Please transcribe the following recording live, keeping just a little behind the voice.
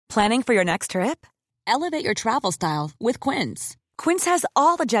Planning for your next trip? Elevate your travel style with Quince. Quince has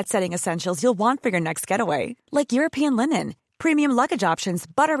all the jet-setting essentials you'll want for your next getaway, like European linen, premium luggage options,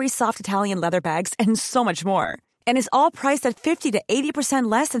 buttery soft Italian leather bags, and so much more. And is all priced at 50 to 80%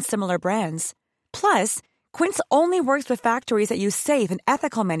 less than similar brands. Plus, Quince only works with factories that use safe and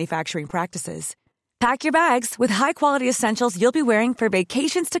ethical manufacturing practices. Pack your bags with high-quality essentials you'll be wearing for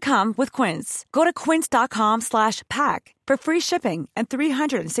vacations to come with Quince. Go to quince.com/pack for free shipping and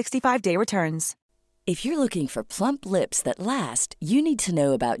 365-day returns. If you're looking for plump lips that last, you need to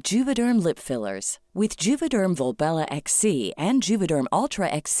know about Juvederm lip fillers. With Juvederm Volbella XC and Juvederm Ultra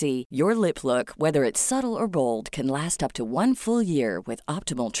XC, your lip look, whether it's subtle or bold, can last up to 1 full year with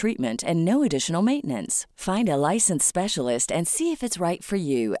optimal treatment and no additional maintenance. Find a licensed specialist and see if it's right for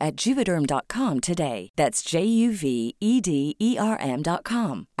you at Juvederm.com today. That's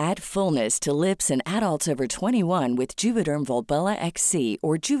JUVEDERM.com. Add fullness to lips in adults over 21 with Juvederm Volbella XC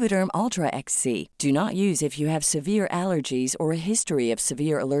or Juvederm Ultra XC. Do not use if you have severe allergies or a history of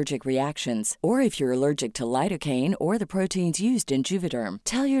severe allergic reactions, or if you're allergic to lidocaine or the proteins used in Juvederm.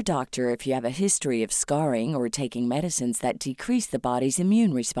 Tell your doctor if you have a history of scarring or taking medicines that decrease the body's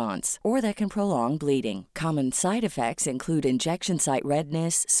immune response or that can prolong bleeding. Common side effects include injection site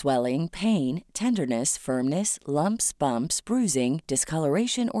redness, swelling, pain, tenderness, firmness, lumps, bumps, bruising,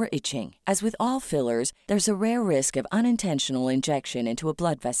 discoloration, or itching. As with all fillers, there's a rare risk of unintentional injection into a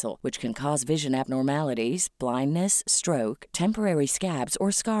blood vessel, which can cause vision abnormalities, blindness, stroke, temporary scabs,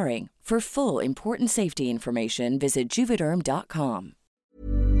 or scarring. For full, important safety information, visit Juvederm.com.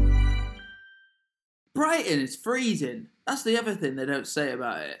 Brighton is freezing. That's the other thing they don't say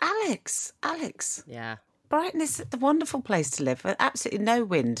about it. Alex. Yeah. Brighton is a wonderful place to live. Absolutely no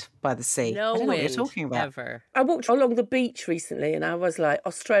wind by the sea. No I don't know wind what you're talking about. ever. I walked along the beach recently and I was like,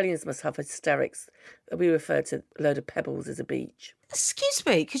 Australians must have hysterics. We refer to a load of pebbles as a beach. Excuse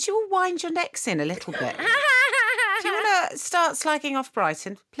me, could you all wind your necks in a little bit? Do you want to start slagging off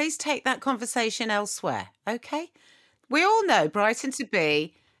Brighton? Please take that conversation elsewhere, OK? We all know Brighton to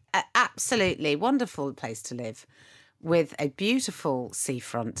be an absolutely wonderful place to live with a beautiful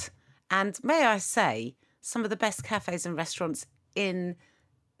seafront. And may I say, some of the best cafes and restaurants in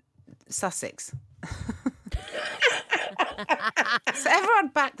Sussex. So everyone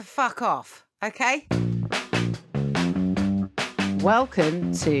back the fuck off, OK?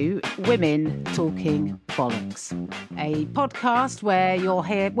 Welcome to Women Talking Bollocks, a podcast where you'll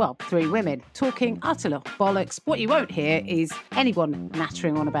hear, well, 3 women talking utter bollocks. What you won't hear is anyone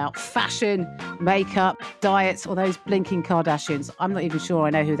nattering on about fashion, makeup, diets, or those blinking Kardashians. I'm not even sure I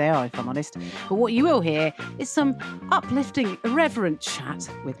know who they are, if I'm honest. But what you will hear is some uplifting, irreverent chat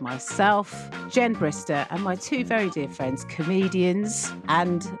with myself, Jen Brister, and my 2 very dear friends, comedians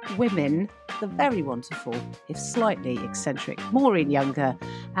and women, the very wonderful, if slightly eccentric, Maureen Younger,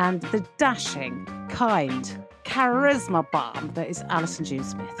 and the dashing, kind, charisma bomb that is Alison June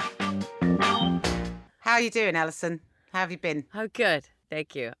Smith. How are you doing, Alison? How have you been? Oh, good.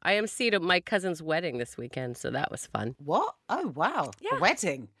 Thank you. I emceed at my cousin's wedding this weekend, so that was fun. What? Oh, wow. Yeah. A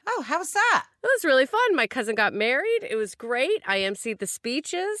wedding. Oh, how was that? It was really fun. My cousin got married. It was great. I emceed the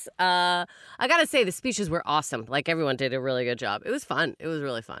speeches. I got to say, the speeches were awesome. Like, everyone did a really good job. It was fun. It was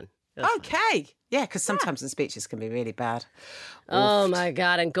really fun. Okay. Yeah, because sometimes the speeches can be really bad. Oh, my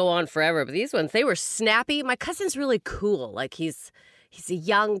God, and go on forever. But these ones, they were snappy. My cousin's really cool. Like, he's a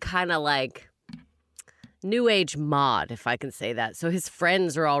young kind of, like, new age mod, if I can say that. So his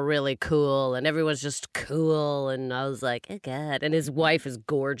friends are all really cool, and everyone's just cool. And I was like, oh, God. And his wife is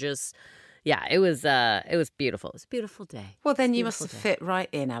gorgeous. Yeah, it was beautiful. It was a beautiful day. Well, then you must have fit right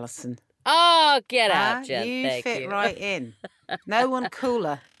in, Alison. Oh, get out, Jen. You Thank fit you. right in. No one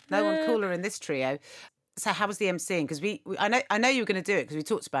cooler. No one cooler in this trio. So how was the emceeing? Because I know you were going to do it because we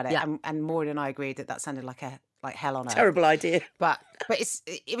talked about it, Yeah. and Maureen and I agreed that sounded like hell on earth. Terrible idea. But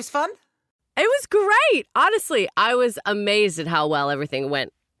it was fun. It was great. Honestly, I was amazed at how well everything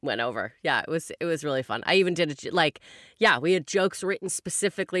went over. Yeah, it was really fun. I even did we had jokes written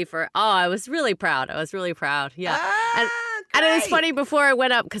specifically for. Oh, I was really proud. Yeah, and it was funny before I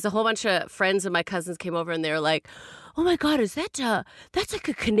went up because a whole bunch of friends of my cousins came over and they were like, "Oh my God, is that's like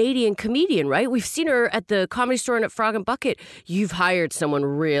a Canadian comedian, right? We've seen her at the Comedy Store and at Frog and Bucket. You've hired someone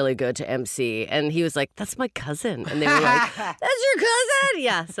really good to MC." And he was like, "That's my cousin." And they were like, "That's your cousin?"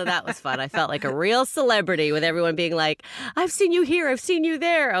 Yeah, so that was fun. I felt like a real celebrity with everyone being like, "I've seen you here, I've seen you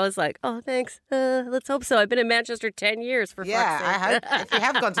there." I was like, "Oh, thanks. Let's hope so. I've been in Manchester 10 years for fuck's sake." I hope if you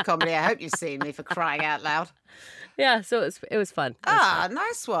have gone to comedy, I hope you've seen me, for crying out loud. Yeah, so it was fun.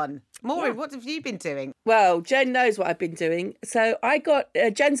 Nice one. Maureen, what have you been doing? Well, Jen knows what I've been doing. So I got,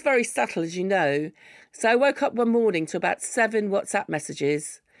 Jen's very subtle, as you know. So I woke up one morning to about 7 WhatsApp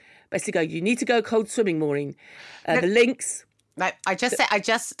messages basically go, you need to go cold swimming, Maureen. The links. Like I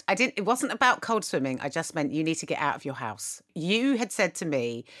didn't. It wasn't about cold swimming. I just meant you need to get out of your house. You had said to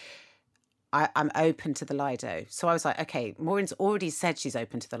me, I'm open to the Lido. So I was like, okay, Maureen's already said she's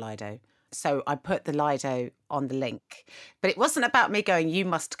open to the Lido. So I put the Lido on the link. But it wasn't about me going, you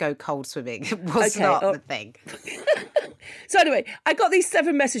must go cold swimming. It was not the thing. So anyway, I got these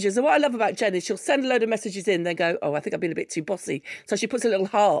 7 messages. And what I love about Jen is she'll send a load of messages in, then go, oh, I think I've been a bit too bossy. So she puts a little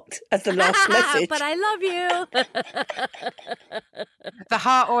heart as the last message. But I love you. The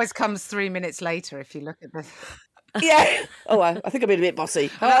heart always comes 3 minutes later if you look at the... Yeah. Oh, I think I've been a bit bossy.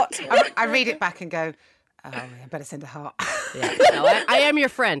 Heart. I read it back and go, oh, I better send a heart. Yeah. No, I am your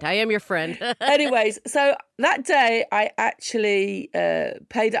friend. I am your friend. Anyways, so that day I actually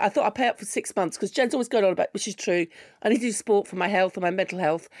paid. I thought I'd pay up for 6 months because Jen's always going on about, which is true, I need to do sport for my health and my mental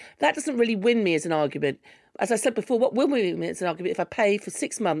health. That doesn't really win me as an argument. As I said before, what will win me as an argument if I pay for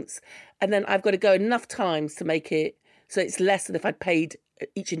 6 months and then I've got to go enough times to make it so it's less than if I'd paid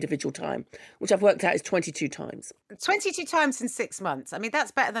each individual time, which I've worked out is 22 times. 22 times in 6 months. I mean,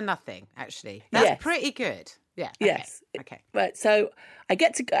 that's better than nothing, actually. That's pretty good. Yeah. Okay. Yes. Okay. Right. So I go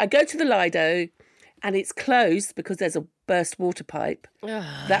to the Lido and it's closed because there's a burst water pipe.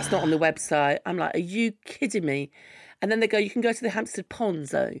 That's not on the website. I'm like, are you kidding me? And then they go, you can go to the Hampstead Ponds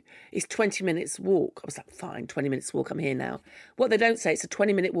though. It's 20 minutes walk. I was like, fine, 20 minutes walk. I'm here now. What they don't say, it's a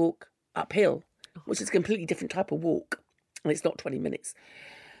 20-minute walk uphill, which is a completely different type of walk. And it's not 20 minutes.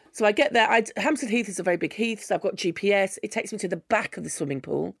 So I get there. Hampstead Heath is a very big heath, so I've got GPS. It takes me to the back of the swimming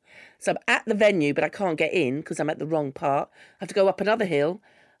pool. So I'm at the venue, but I can't get in because I'm at the wrong part. I have to go up another hill,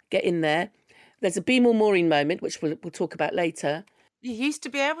 get in there. There's a Be More Maureen moment, which we'll talk about later. You used to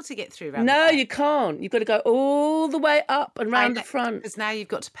be able to get through around No, the back. you can't. You've got to go all the way up and round the front. Because now you've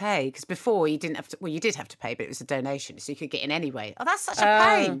got to pay. Because before you didn't have to. Well, you did have to pay, but it was a donation, so you could get in anyway. Oh, that's such a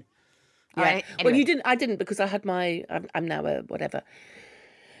pain. Yeah. Right, Well, anyway. you didn't. I didn't because I had I'm now a whatever.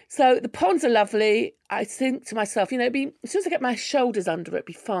 So the ponds are lovely. I think to myself, as soon as I get my shoulders under, it'd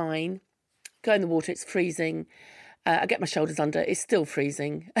be fine. Go in the water, it's freezing. I get my shoulders under, it's still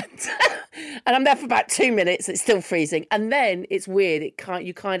freezing. And I'm there for about 2 minutes, it's still freezing. And then it's weird,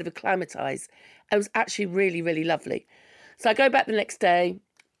 you kind of acclimatise. It was actually really, really lovely. So I go back the next day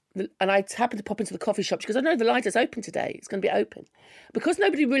and I happened to pop into the coffee shop because I know the Lido's open today. It's going to be open. Because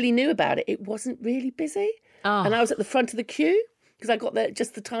nobody really knew about it, it wasn't really busy. Oh. And I was at the front of the queue because I got there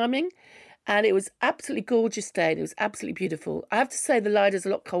just the timing. And it was absolutely gorgeous day and it was absolutely beautiful. I have to say the Lido's a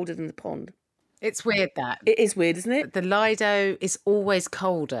lot colder than the pond. It's weird that. It is weird, isn't it? The Lido is always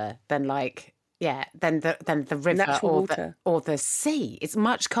colder than than the river or the sea. It's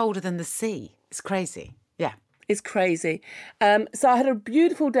much colder than the sea. It's crazy. Yeah. It's crazy. So I had a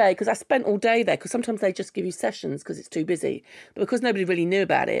beautiful day because I spent all day there because sometimes they just give you sessions because it's too busy. But because nobody really knew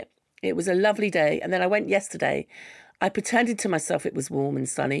about it, it was a lovely day. And then I went yesterday. I pretended to myself it was warm and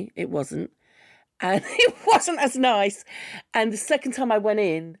sunny. It wasn't. And it wasn't as nice. And the second time I went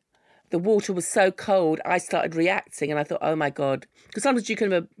in, the water was so cold, I started reacting and I thought, oh my God. Because sometimes you can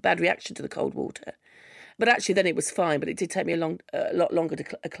have a bad reaction to the cold water. But actually then it was fine, but it did take me a lot longer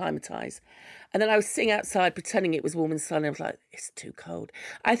to acclimatise. And then I was sitting outside pretending it was warm and sunny. I was like, it's too cold.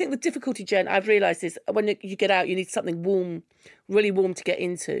 I think the difficulty, Jen, I've realised is when you get out, you need something warm, really warm to get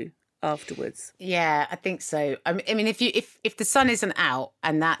into afterwards. Yeah, I think so. I mean, if the sun isn't out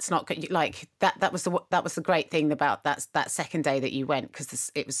and that's not like that was the great thing about that second day that you went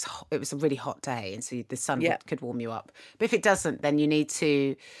because it was a really hot day and so the sun could warm you up. But if it doesn't, then you need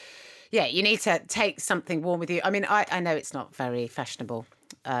to take something warm with you. I mean, I know it's not very fashionable,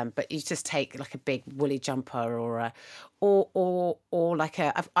 but you just take like a big woolly jumper or like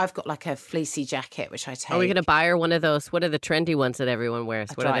I've got like a fleecy jacket which I take. Are we going to buy her one of those? What are the trendy ones that everyone wears?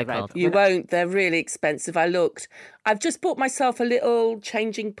 What are they called? You won't. They're really expensive. I looked. I've just bought myself a little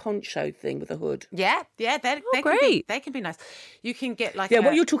changing poncho thing with a hood. Yeah, they're great. They can be nice. You can get like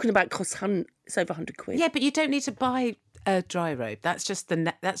what you're talking about costs it's over £100. Yeah, but you don't need to buy a dry robe. That's just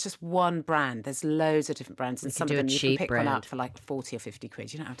one brand. There's loads of different brands, and some of them you can pick one up for like 40 or 50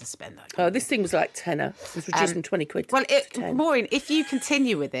 quid. You don't have to spend that. Oh, this thing was like tenner. It was reduced from 20 quid. Well, Maureen, if you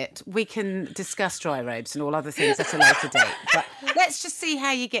continue with it, we can discuss dry robes and all other things at a later date. But let's just see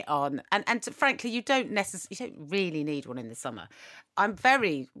how you get on. And frankly, you don't really need one in the summer.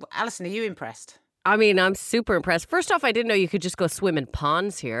 Alison, are you impressed? I mean, I'm super impressed. First off, I didn't know you could just go swim in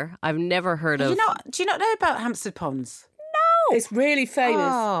ponds here. I've never heard of... Do you not know about Hampstead Ponds? No. It's really famous.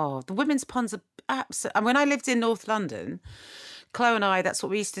 Oh, the women's ponds are absolutely... And when I lived in North London, Chloe and I, that's what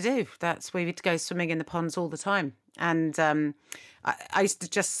we used to do. We would go swimming in the ponds all the time. And I used to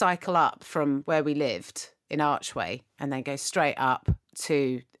just cycle up from where we lived in Archway and then go straight up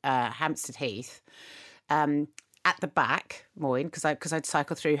to Hampstead Heath. At the back, Maureen, because I'd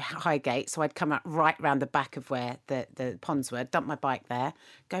cycle through Highgate, so I'd come out right round the back of where the ponds were, dump my bike there,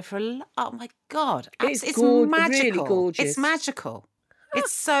 go for oh my God, it's magical. Really gorgeous. It's magical.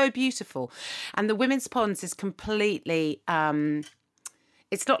 It's so beautiful. And the women's ponds is completely,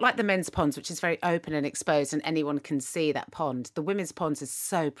 it's not like the men's ponds, which is very open and exposed and anyone can see that pond. The women's ponds is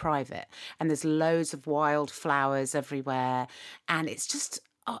so private and there's loads of wild flowers everywhere. And it's just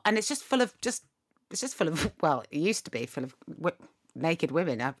full of it's just full of, well, it used to be full of naked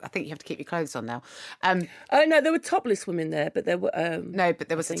women. I think you have to keep your clothes on now. Oh, no, there were topless women there, but there were... no, but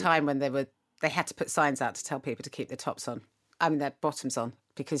there was a time when they had to put signs out to tell people to keep their tops on. Their bottoms on,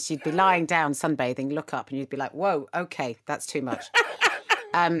 because you'd be lying down sunbathing, look up and you'd be like, whoa, okay, that's too much.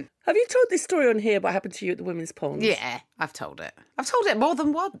 Have you told this story on here, what happened to you at the women's pond? Yeah, I've told it. I've told it more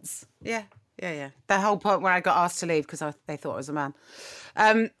than once. Yeah. The whole point where I got asked to leave because they thought I was a man.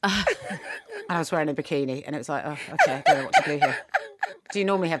 And I was wearing a bikini and it was like, oh, okay, I don't know what to do here. Do you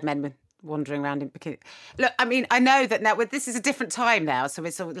normally have men wandering around in bikini? Look, I mean, I know that now, this is a different time now, so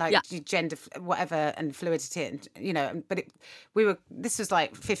it's all like gender, whatever, and fluidity, and, but this was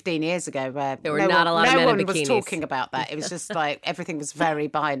like 15 years ago where there were not a lot of men in bikinis. No one was talking about that. It was just like, everything was very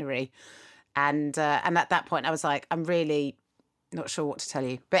binary. And at that point I was like, I'm really not sure what to tell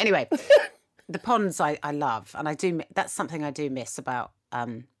you. But anyway... The ponds I love, and that's something I do miss about,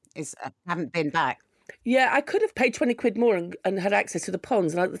 is I haven't been back. Yeah, I could have paid 20 quid more and had access to the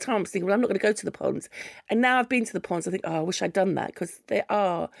ponds. And at the time I was thinking, well, I'm not going to go to the ponds. And now I've been to the ponds, I think, oh, I wish I'd done that, because they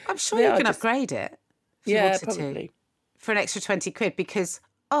are... I'm sure you can upgrade it if you wanted probably. to, for an extra 20 quid, because,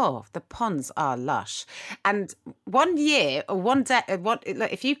 the ponds are lush. And one year, or one day,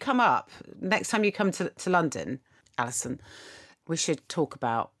 if you come up, next time you come to London, Alison... we should talk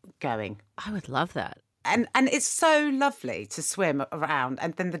about going. I would love that. And it's so lovely to swim around,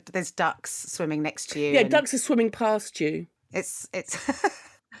 and then there's ducks swimming next to you. Yeah, ducks are swimming past you. It's.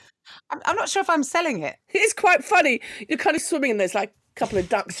 I'm not sure if I'm selling it. It's quite funny. You're kind of swimming, and there's like a couple of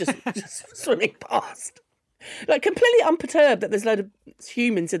ducks just swimming past. Like completely unperturbed that there's a load of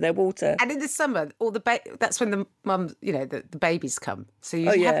humans in their water. And in the summer, that's when the mums, the babies come. So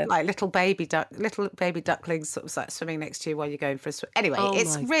you have like little baby ducklings sort of like swimming next to you while you're going for a swim. Anyway,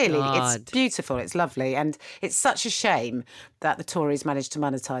 it's beautiful. It's lovely. And it's such a shame that the Tories managed to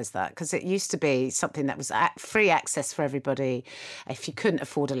monetise that, because it used to be something that was free access for everybody. If you couldn't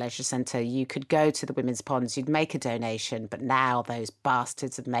afford a leisure centre, you could go to the women's ponds, you'd make a donation. But now those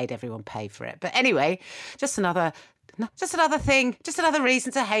bastards have made everyone pay for it. But anyway, just another thing, just another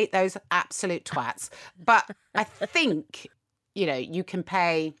reason to hate those absolute twats. But I think, you can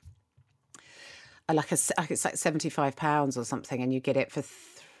pay it's like £75 or something, and you get it for,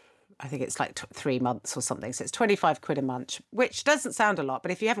 I think it's like 3 months or something. So it's 25 quid a month, which doesn't sound a lot,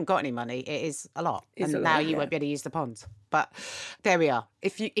 but if you haven't got any money, it is a lot. Now you won't be able to use the ponds. But there we are.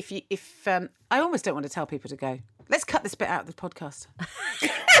 If I almost don't want to tell people to go. Let's cut this bit out of the podcast.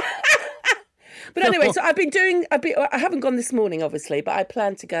 But anyway, so I haven't gone this morning, obviously, but I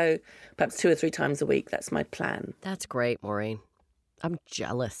plan to go perhaps 2 or 3 times a week. That's my plan. That's great, Maureen. I'm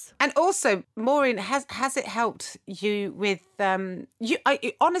jealous. And also, Maureen, has it helped you with,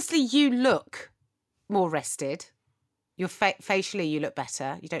 honestly, you look more rested. Facially, you look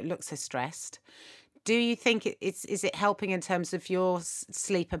better. You don't look so stressed. Do you think is it helping in terms of your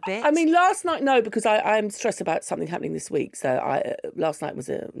sleep a bit? I mean, last night, no, because I'm stressed about something happening this week. So last night was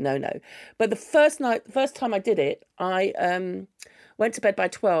a no-no. But the first time I did it, I went to bed by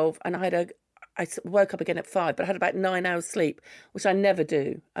 12 and I woke up again at 5, but I had about 9 hours sleep, which I never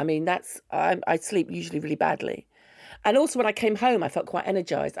do. I mean, I sleep usually really badly. And also when I came home, I felt quite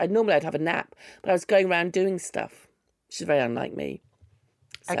energised. Normally I'd have a nap, but I was going around doing stuff, which is very unlike me.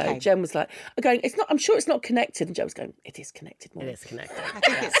 So Jen was like, I'm sure it's not connected. And Jen was going, it is connected, Maureen. It is connected. I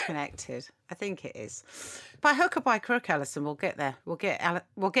think it's connected. I think it is. By hook or by crook, Alison, we'll get there. We'll get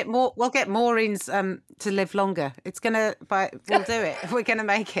Maureen's to live longer. We'll do it. We're gonna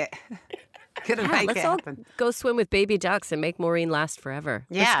make it. Let's all go swim with baby ducks and make Maureen last forever.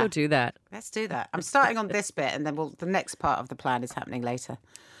 Yeah. Let's go do that. Let's do that. I'm starting on this bit, and then the next part of the plan is happening later.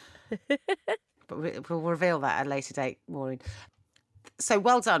 But we'll reveal that at a later date, Maureen. So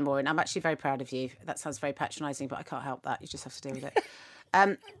well done, Maureen. I'm actually very proud of you. That sounds very patronising, but I can't help that. You just have to deal with it.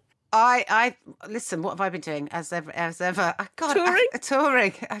 I listen. What have I been doing as ever?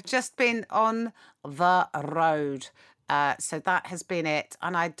 Touring. I've just been on the road. So that has been it,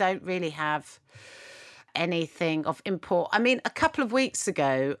 and I don't really have anything of import. I mean, a couple of weeks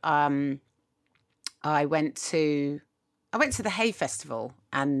ago, I went to the Hay Festival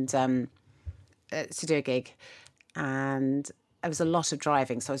and to do a gig, and there was a lot of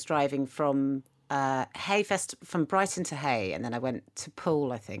driving. So I was driving from from Brighton to Hay, and then I went to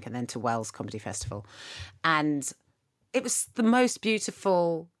Poole, I think, and then to Wells Comedy Festival. And it was the most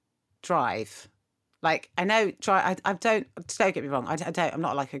beautiful drive. Like, I know, don't get me wrong, I'm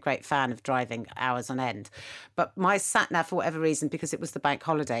not like a great fan of driving hours on end, but my sat-nav, for whatever reason, because it was the bank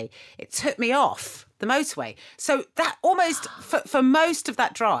holiday, it took me off the motorway. So that almost, for most of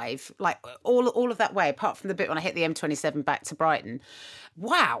that drive, like all of that way, apart from the bit when I hit the M27 back to Brighton,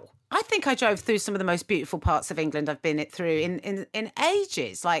 wow, I think I drove through some of the most beautiful parts of England I've been through in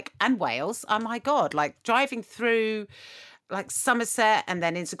ages, like, and Wales, oh my God, like driving through like Somerset and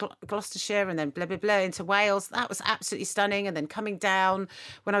then into Gloucestershire and then blah, blah, blah into Wales. That was absolutely stunning. And then coming down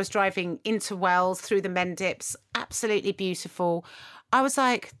when I was driving into Wales through the Mendips, absolutely beautiful. I was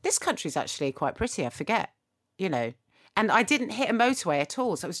like, this country's actually quite pretty. I forget, you know. And I didn't hit a motorway at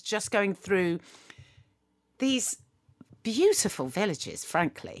all. So I was just going through these beautiful villages,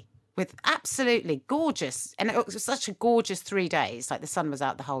 frankly, with absolutely gorgeous. And it was such a gorgeous 3 days. Like the sun was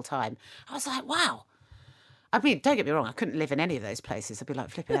out the whole time. I was like, wow. I mean, don't get me wrong, I couldn't live in any of those places. I'd be like,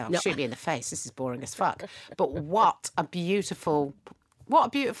 flipping out, shoot me in the face. This is boring as fuck. But what a beautiful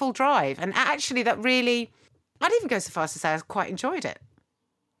drive. And actually that really, I'd even go so far as to say I quite enjoyed it.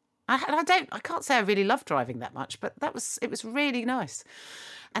 I can't say I really loved driving that much, but it was really nice.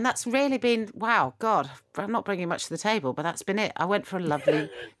 And that's really been, wow, God, I'm not bringing much to the table, but that's been it. I went for a lovely,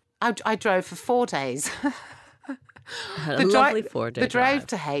 I drove for 4 days. Lovely 4 day The drive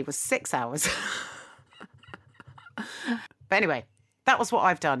to Hay was 6 hours. But anyway, that was what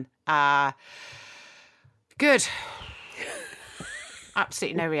I've done. Good.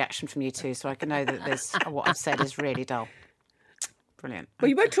 Absolutely no reaction from you two, so I can know that what I've said is really dull. Brilliant. Well,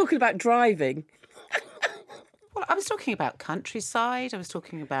 you weren't talking about driving. Well, I was talking about countryside. I was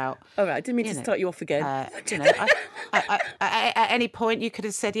talking about... All right, I didn't mean to start you off again. At any point you could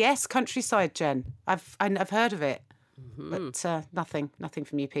have said, yes, countryside, Jen. I've heard of it. But nothing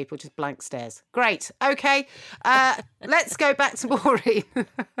from you people, just blank stares. Great. Okay. Let's go back to Maureen.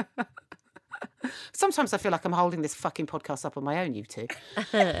 Sometimes I feel like I'm holding this fucking podcast up on my own, you two.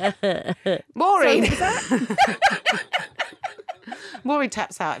 Maureen. Maureen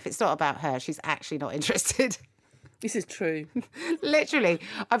taps out. If it's not about her, she's actually not interested. This is true. Literally,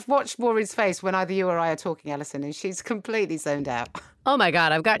 I've watched Maureen's face when either you or I are talking, Alison, and she's completely zoned out. Oh my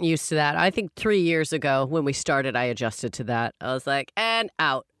God, I've gotten used to that. I think 3 years ago when we started, I adjusted to that. I was like, and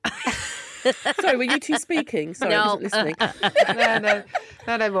out. Sorry, were you two speaking? Sorry, I wasn't listening.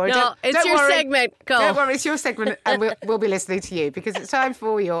 No, Maureen. No, it's your segment. Go. Don't worry, it's your segment, and we'll be listening to you because it's time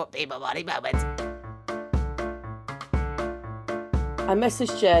for your People Body Moment. I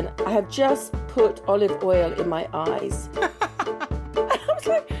messaged Jen, I have just put olive oil in my eyes. And I was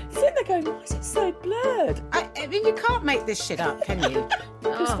like, sitting there going, why is it so blurred? I mean, you can't make this shit up, can you?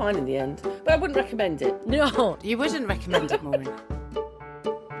 It was fine in the end. But I wouldn't recommend it. No. You wouldn't recommend it, Maureen.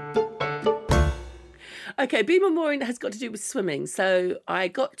 Okay, Beam and Maureen has got to do with swimming. So I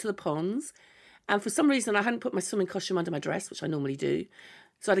got to the ponds, and for some reason I hadn't put my swimming costume under my dress, which I normally do.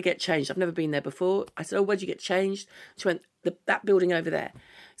 So I had to get changed. I've never been there before. I said, oh, where'd you get changed? She went, that building over there.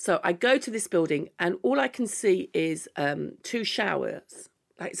 So I go to this building and all I can see is 2 showers.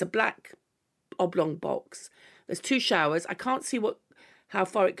 Like it's a black oblong box. There's 2 showers. I can't see how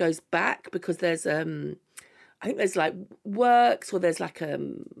far it goes back because there's, I think there's like works or there's like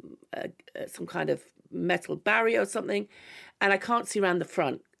some kind of metal barrier or something. And I can't see around the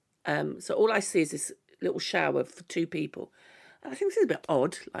front. So all I see is this little shower for 2 people. I think this is a bit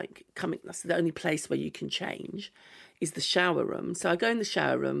odd, like that's the only place where you can change is the shower room. So I go in the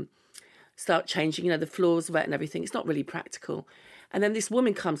shower room, start changing, the floor's wet and everything. It's not really practical. And then this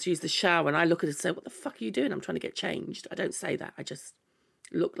woman comes to use the shower and I look at her and say, what the fuck are you doing? I'm trying to get changed. I don't say that. I just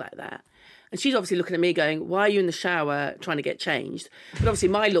look like that. And she's obviously looking at me going, why are you in the shower trying to get changed? But obviously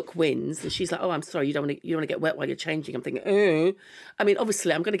my look wins. And she's like, oh, I'm sorry, you don't want to get wet while you're changing. I'm thinking, oh. I mean,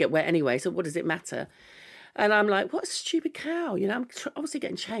 obviously I'm going to get wet anyway, so what does it matter? And I'm like, what a stupid cow, I'm obviously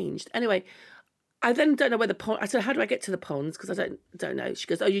getting changed. Anyway, I then don't know where the pond. I said, how do I get to the ponds? Because I don't know. She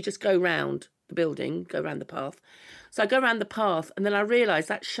goes, oh, you just go round the building, go round the path. So I go round the path, and then I realise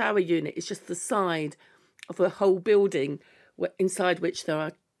that shower unit is just the side of a whole building, inside which there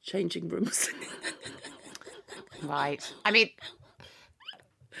are changing rooms. Right. I mean,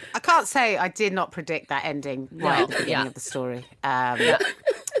 I can't say I did not predict that ending right at the beginning of the story.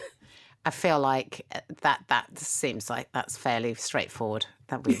 I feel like that seems like that's fairly straightforward.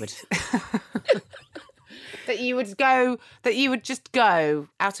 That we would that you would just go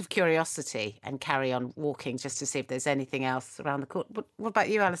out of curiosity and carry on walking just to see if there's anything else around the corner. What about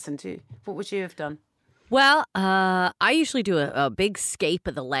you, Alison? What would you have done? Well, I usually do a big scape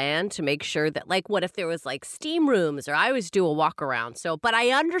of the land to make sure that, like, what if there was, like, steam rooms, or I always do a walk around. So, but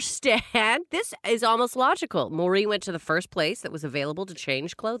I understand this is almost logical. Maureen went to the first place that was available to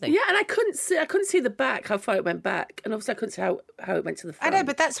change clothing. Yeah, and I couldn't see the back, how far it went back. And obviously I couldn't see how it went to the front. I know,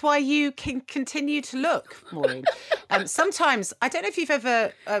 but that's why you can continue to look, Maureen. Sometimes, I don't know if you've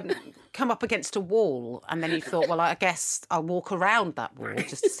ever come up against a wall and then you thought, well, I guess I'll walk around that wall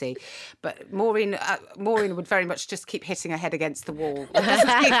just to see. But Maureen would very much just keep hitting her head against the wall.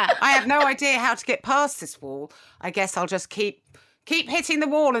 I have no idea how to get past this wall. I guess I'll just keep hitting the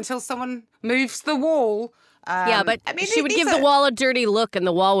wall until someone moves the wall. Yeah, but she would give the wall a dirty look and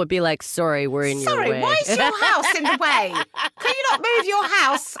the wall would be like, sorry, we're in your way. Sorry, why is your house in the way? Can you not move your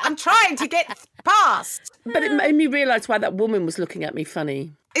house? I'm trying to get past. But it made me realise why that woman was looking at me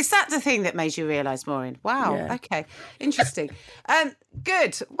funny. Is that the thing that made you realise, Maureen? Wow, Yeah. okay, interesting.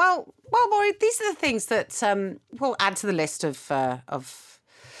 Good. Well, Maureen, these are the things that we'll add to the list of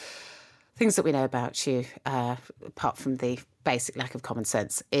things that we know about you, apart from the basic lack of common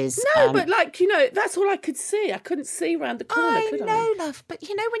sense. No, but that's all I could see. I couldn't see round the corner, could I? I know, love, but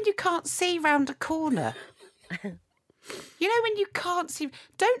you know when you can't see round a corner? You know when you can't see...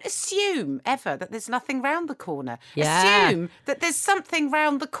 Don't assume, ever, that there's nothing round the corner. Yeah. Assume that there's something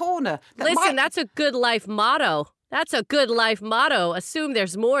round the corner. Listen, that's a good life motto. That's a good life motto. Assume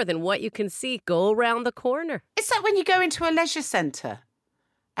there's more than what you can see. Go around the corner. It's like when you go into a leisure centre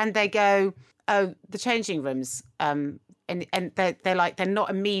and they go, oh, the changing rooms, and they're not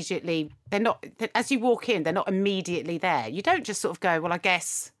immediately... as you walk in, they're not immediately there. You don't just sort of go, well, I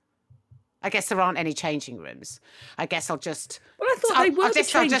guess there aren't any changing rooms. I guess I'll just... Well, I thought they were I'll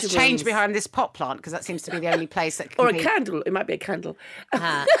just rooms. change behind this pot plant because that seems to be the only place that can Or be... a candle. It might be a candle.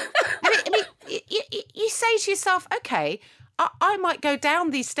 I mean, you say to yourself, OK, I might go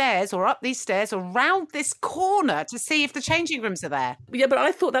down these stairs or up these stairs or round this corner to see if the changing rooms are there. Yeah, but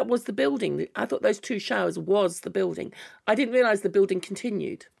I thought that was the building. I thought those 2 showers was the building. I didn't realise the building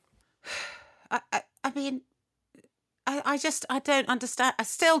continued. I mean... I don't understand. I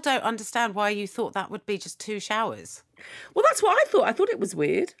still don't understand why you thought that would be just 2 showers. Well, that's what I thought. I thought it was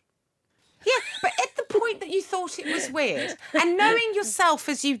weird. Yeah, but at the point that you thought it was weird, and knowing yourself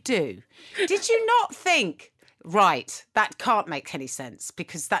as you do, did you not think, right, that can't make any sense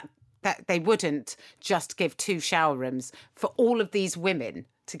because that they wouldn't just give 2 shower rooms for all of these women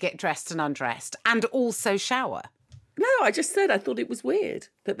to get dressed and undressed and also shower? No, I just said I thought it was weird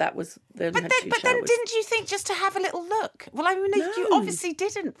that was... But then didn't you think just to have a little look? Well, I mean, No. you obviously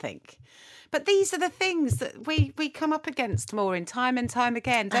didn't think. But these are the things that we come up against more in time and time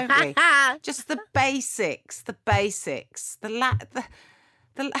again, don't we? Just the basics, the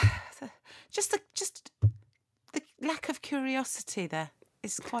lack of curiosity there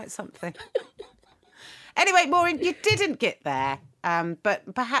is quite something. Anyway, Maureen, you didn't get there, but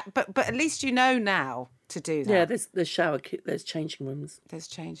at least you know now to do that. Yeah, there's there's changing rooms. There's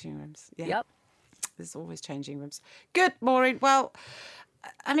changing rooms. Yeah. Yep. There's always changing rooms. Good, Maureen. Well,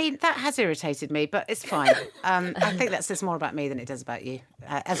 I mean, that has irritated me, but it's fine. I think that says more about me than it does about you,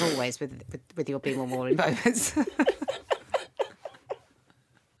 as always with your Be More Maureen moments.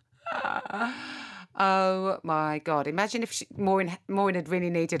 Oh, my God. Imagine if Maureen had really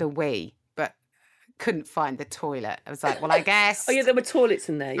needed a wee, but couldn't find the toilet. I was like, well, I guess... Oh, yeah, there were toilets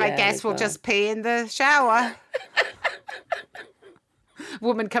in there. Yeah, I guess we'll just pee in the shower.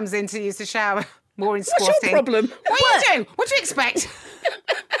 Woman comes in to use the shower. Maureen squatting. What's your problem? What do you do? What do you expect?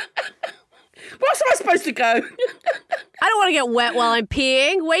 Where's am I supposed to go? I don't want to get wet while I'm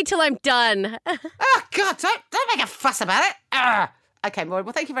peeing. Wait till I'm done. Oh, God, don't make a fuss about it. Ugh. Okay, Maureen.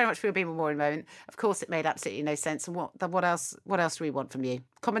 Well, thank you very much for your Be More Maureen moment. Of course, it made absolutely no sense. And what else do we want from you?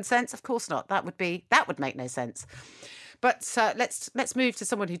 Common sense? Of course not. That would make no sense. But let's move to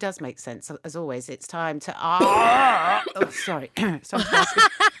someone who does make sense. As always, it's time to ask... Oh, sorry. It's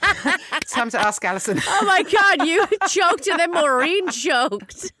time to ask Alison. Oh, my God, you choked and then Maureen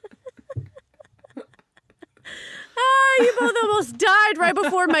choked. You both almost died right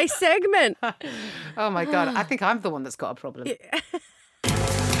before my segment. Oh, my God. I think I'm the one that's got a problem.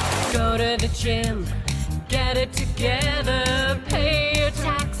 Go to the gym, get it together, pay your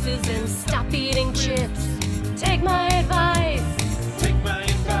taxes and stop eating chips. Take my advice. Take my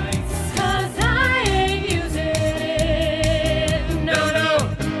advice. 'Cause I ain't using it. No.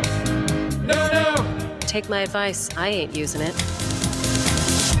 Take my advice. I ain't using it.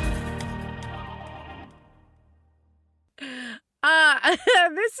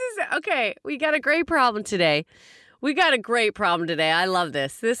 This is okay. We got a great problem today. I love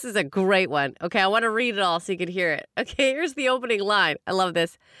this. This is a great one. Okay, I want to read it all so you can hear it. Okay, here's the opening line. I love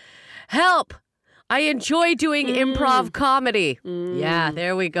this. Help! I enjoy doing improv comedy. Yeah,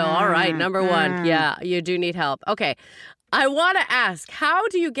 there we go. All right, number one. Yeah, you do need help. Okay. I want to ask, how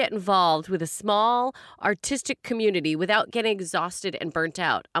do you get involved with a small artistic community without getting exhausted and burnt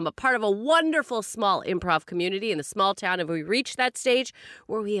out? I'm a part of a wonderful small improv community in the small town, and we reached that stage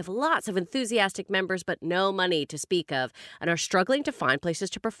where we have lots of enthusiastic members but no money to speak of and are struggling to find places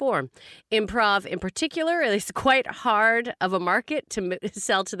to perform. Improv in particular is quite hard of a market to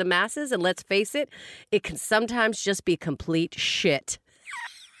sell to the masses, and let's face it, it can sometimes just be complete shit.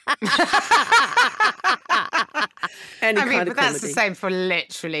 But that's the same for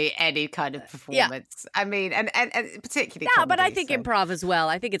literally any kind of performance. Yeah. I mean, and particularly comedy, but I think improv as well.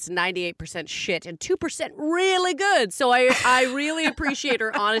 I think it's 98% shit and 2% really good. So I really appreciate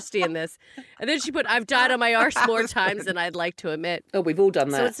her honesty in this. And then she put, I've died on my arse more times than I'd like to admit. Oh, we've all done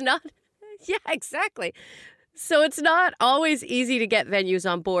that. So it's not, yeah, exactly. So it's not always easy to get venues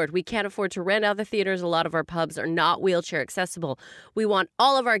on board. We can't afford to rent out the theaters. A lot of our pubs are not wheelchair accessible. We want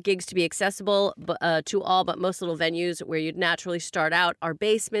all of our gigs to be accessible to all but most little venues where you'd naturally start out are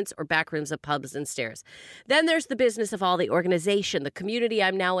basements or back rooms of pubs and stairs. Then there's the business of all the organization. The community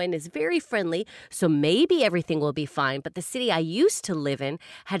I'm now in is very friendly, so maybe everything will be fine. But the city I used to live in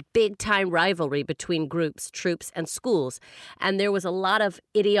had big-time rivalry between groups, troops, and schools. And there was a lot of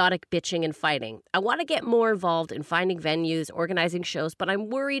idiotic bitching and fighting. I want to get more involved in finding venues, organizing shows, but I'm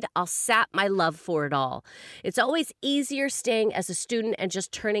worried I'll sap my love for it all. It's always easier staying as a student and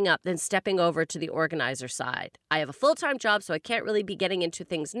just turning up than stepping over to the organizer side. I have a full-time job, so I can't really be getting into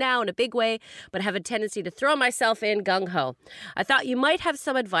things now in a big way, but have a tendency to throw myself in gung-ho. I thought you might have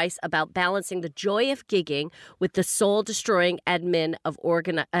some advice about balancing the joy of gigging with the soul-destroying admin of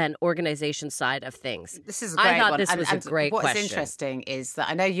and organization side of things. This is a great one. I thought this was a great question. What's interesting is that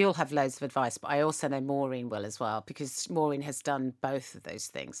I know you'll have loads of advice, but I also know Maureen will as well, because Maureen has done both of those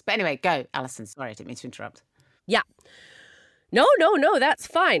things. But anyway, go, Alison. Sorry, I didn't mean to interrupt. Yeah. No, that's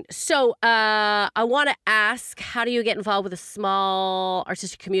fine. So I want to ask, how do you get involved with a small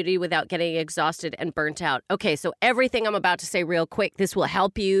artistic community without getting exhausted and burnt out? Okay, so everything I'm about to say real quick, this will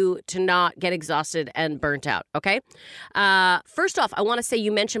help you to not get exhausted and burnt out, okay? First off, I want to say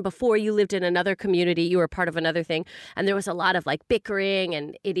you mentioned before you lived in another community, you were part of another thing, and there was a lot of like bickering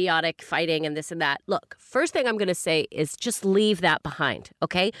and idiotic fighting and this and that. Look, first thing I'm going to say is just leave that behind,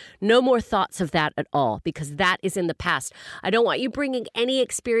 okay? No more thoughts of that at all, because that is in the past. I don't want you bringing any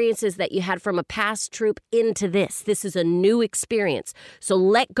experiences that you had from a past troop into this. This is a new experience. So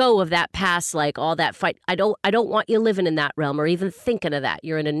let go of that past, like all that fight. I don't want you living in that realm or even thinking of that.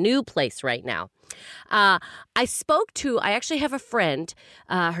 You're in a new place right now. I actually have a friend,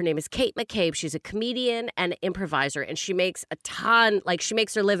 her name is Kate McCabe. She's a comedian and improviser, and she makes she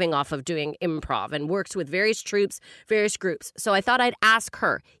makes her living off of doing improv and works with various troops, various groups. So I thought I'd ask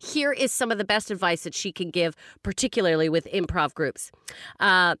her. Here is some of the best advice that she can give, particularly with improv groups.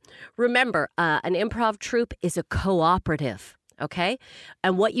 Remember, an improv troupe is a cooperative, okay?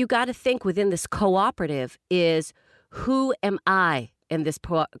 And what you got to think within this cooperative is, who am I in this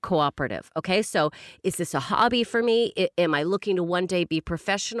cooperative? Okay, so is this a hobby for me? Am I looking to one day be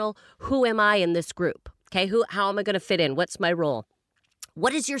professional? Who am I in this group? Okay, how am I going to fit in? What's my role?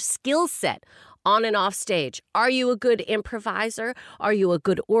 What is your skill set on and off stage? Are you a good improviser? Are you a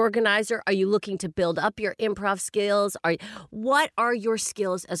good organizer? Are you looking to build up your improv skills? What are your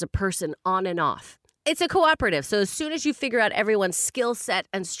skills as a person on and off? It's a cooperative. So as soon as you figure out everyone's skill set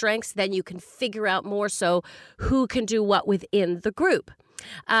and strengths, then you can figure out more so who can do what within the group.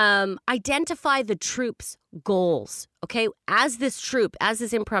 Identify the troop's goals. Okay, as this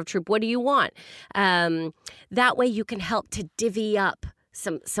improv troupe, what do you want? That way you can help to divvy up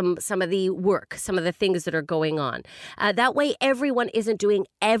some of the work, some of the things that are going on. That way everyone isn't doing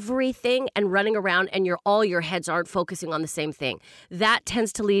everything and running around and all your heads aren't focusing on the same thing. That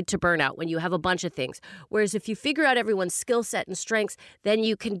tends to lead to burnout when you have a bunch of things. Whereas if you figure out everyone's skill set and strengths, then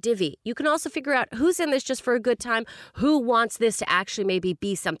you can divvy. You can also figure out who's in this just for a good time, who wants this to actually maybe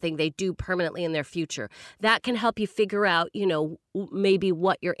be something they do permanently in their future. That can help you figure out, maybe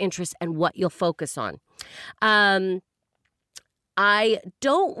what your interests and what you'll focus on. I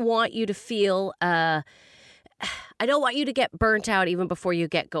don't want you to feel, I don't want you to get burnt out even before you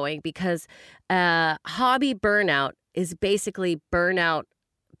get going, because hobby burnout is basically burnout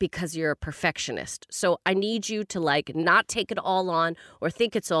because you're a perfectionist. So I need you to not take it all on or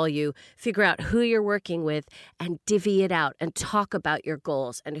think it's all you. Figure out who you're working with and divvy it out and talk about your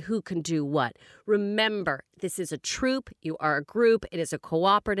goals and who can do what. Remember, this is a troupe. You are a group. It is a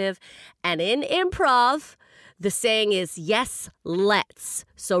cooperative. And in improv, The saying is, yes, let's.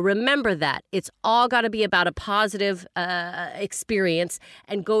 So remember that. It's all got to be about a positive experience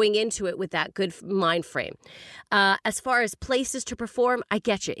and going into it with that good mind frame. As far as places to perform, I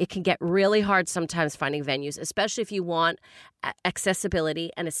get you. It can get really hard sometimes finding venues, especially if you want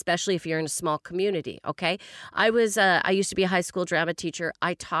accessibility and especially if you're in a small community, okay? I used to be a high school drama teacher.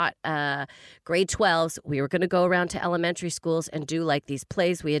 I taught grade 12s. We were going to go around to elementary schools and do like these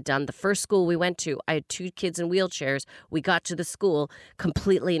plays we had done. The first school we went to, I had 2 kids in wheelchairs. We got to the school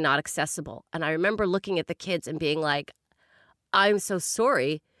completely not accessible. And I remember looking at the kids and being like, I'm so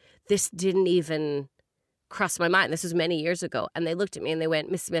sorry. This didn't even crossed my mind. This was many years ago. And they looked at me and they went,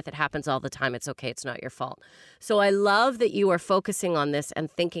 Miss Smith, it happens all the time. It's okay. It's not your fault. So I love that you are focusing on this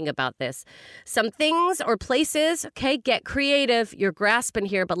and thinking about this. Some things or places, okay, get creative. You're grasping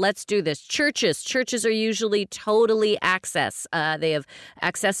here, but let's do this. Churches are usually totally access. They have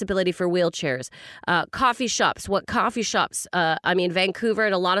accessibility for wheelchairs. Coffee shops. What coffee shops? Vancouver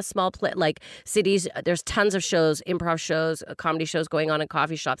and a lot of small cities, there's tons of shows, improv shows, comedy shows going on in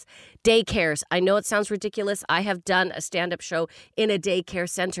coffee shops. Daycares. I know it sounds ridiculous. I have done a stand-up show in a daycare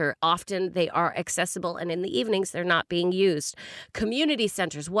center. Often they are accessible, and in the evenings they're not being used. Community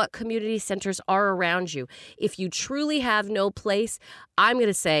centers. What community centers are around you? If you truly have no place, I'm going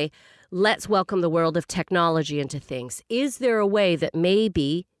to say, let's welcome the world of technology into things. Is there a way that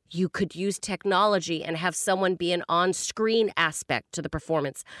maybe you could use technology and have someone be an on-screen aspect to the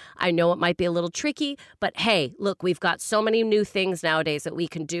performance? I know it might be a little tricky, but hey, look, we've got so many new things nowadays that we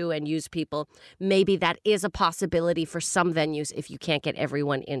can do and use people. Maybe that is a possibility for some venues if you can't get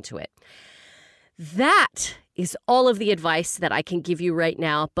everyone into it. That is all of the advice that I can give you right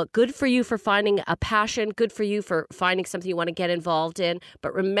now, but good for you for finding a passion, good for you for finding something you want to get involved in.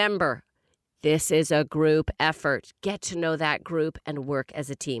 But remember, this is a group effort. Get to know that group and work as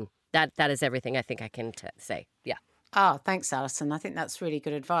a team. That is everything I think I can say. Yeah. Oh, thanks, Alison. I think that's really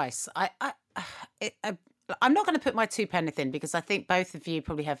good advice. I'm not going to put my 2 pence in because I think both of you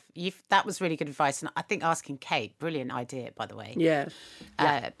probably have. That was really good advice, and I think asking Kate, brilliant idea, by the way. Yeah.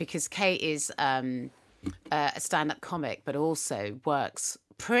 Because Kate is a stand-up comic, but also works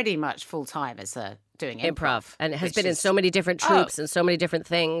pretty much full time as doing improv, and has been in so many different troupes and so many different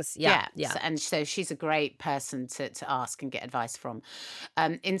things. Yeah. So she's a great person to ask and get advice from.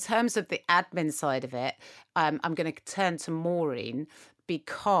 In terms of the admin side of it, I'm going to turn to Maureen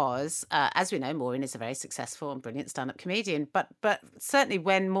because, as we know, Maureen is a very successful and brilliant stand-up comedian. But certainly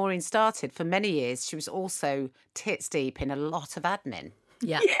when Maureen started, for many years, she was also tits deep in a lot lot of admin.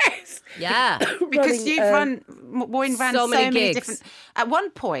 Yeah. Yes. Yeah. Because Maureen ran so many gigs. different. At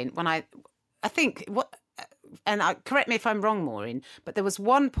one point, when I think correct me if I'm wrong, Maureen, but there was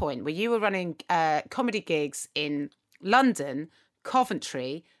one point where you were running comedy gigs in London,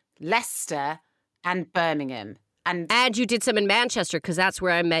 Coventry, Leicester, and Birmingham. And you did some in Manchester because that's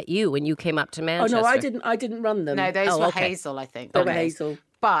where I met you when you came up to Manchester. Oh no, I didn't run them. No, those were Hazel, I think. They were Hazel.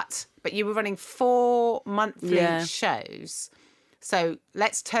 But you were running 4 monthly shows. So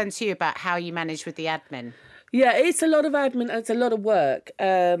let's turn to you about how you manage with the admin. Yeah, it's a lot of admin and it's a lot of work.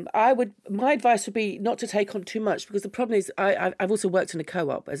 My advice would be not to take on too much because the problem is I've also worked in a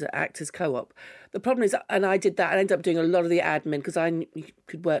co-op as an actors co-op. The problem is, and I did that, I ended up doing a lot of the admin because I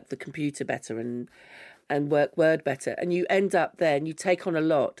could work the computer better and work Word better. And you end up there and you take on a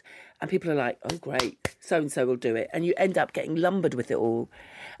lot and people are like, oh, great, so-and-so will do it. And you end up getting lumbered with it all,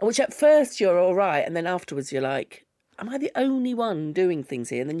 which at first you're all right. And then afterwards you're like, am I the only one doing things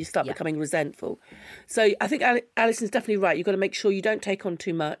here? And then you start becoming resentful. So I think Alison's definitely right. You've got to make sure you don't take on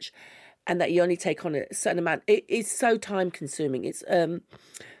too much and that you only take on a certain amount. It is so time consuming. It's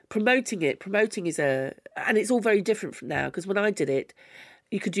promoting is and it's all very different from now because when I did it,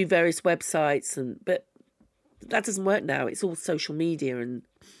 you could do various websites but that doesn't work now. It's all social media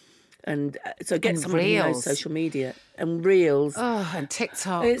and so get someone who knows social media and reels. Oh, and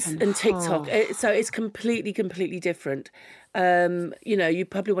TikTok. And TikTok. So it's completely different. You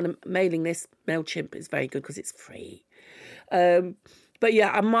probably want a mailing list. MailChimp is very good because it's free. But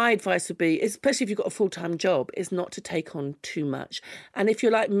yeah, my advice would be, especially if you've got a full-time job, is not to take on too much. And if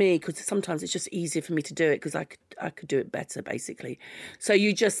you're like me, because sometimes it's just easier for me to do it because I could do it better, basically. So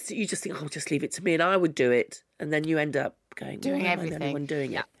you just think, oh, just leave it to me and I would do it. And then you end up doing everything. I'm the only one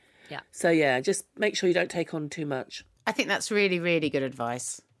doing it. Yeah. So yeah, just make sure you don't take on too much. I think that's really, really good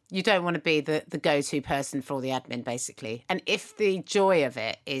advice. You don't want to be the go-to person for all the admin, basically. And if the joy of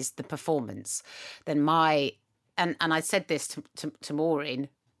it is the performance, then and I said this to Maureen,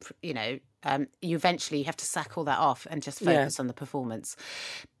 you eventually have to sack all that off and just focus on the performance.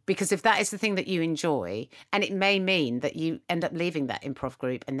 Because if that is the thing that you enjoy, and it may mean that you end up leaving that improv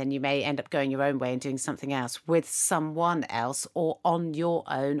group and then you may end up going your own way and doing something else with someone else or on your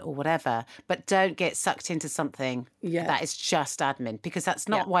own or whatever, but don't get sucked into something that is just admin, because that's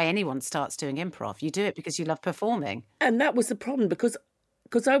not why anyone starts doing improv. You do it because you love performing. And that was the problem, because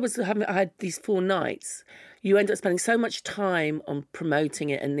I had these 4 nights. You end up spending so much time on promoting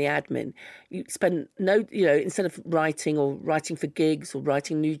it and the admin. You spend instead of writing for gigs or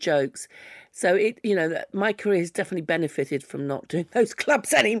writing new jokes. So my career has definitely benefited from not doing those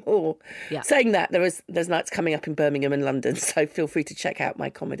clubs anymore. Yeah. Saying that, there's nights coming up in Birmingham and London, so feel free to check out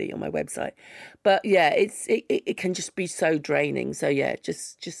my comedy on my website. But yeah, it can just be so draining. So yeah,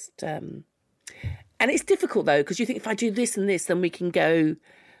 just and it's difficult though, because you think if I do this and this, then we can go.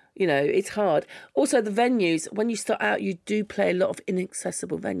 It's hard. Also, the venues, when you start out, you do play a lot of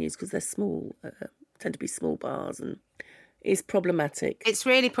inaccessible venues because they're small, tend to be small bars, and it's problematic. It's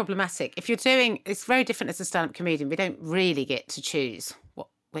really problematic. If you're doing, it's very different as a stand-up comedian. We don't really get to choose what,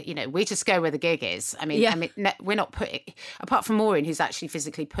 we just go where the gig is. I mean, we're not putting, apart from Maureen, who's actually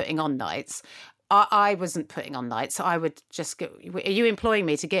physically putting on nights. I wasn't putting on nights, so I would just go, are you employing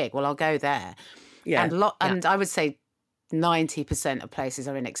me to gig? Well, I'll go there. Yeah. And I would say 90% of places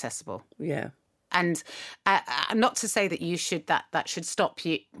are inaccessible. Yeah. And not to say that that should stop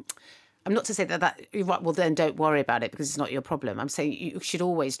you. I'm not to say that well, then don't worry about it because it's not your problem. I'm saying you should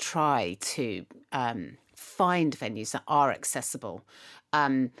always try to find venues that are accessible.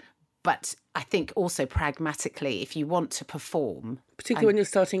 But I think also pragmatically, if you want to perform... Particularly when you're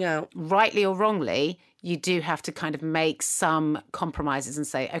starting out. Rightly or wrongly, you do have to kind of make some compromises and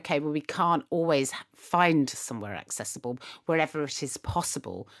say, OK, well, we can't always find somewhere accessible. Wherever it is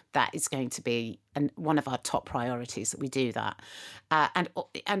possible, that is going to be one of our top priorities, that we do that.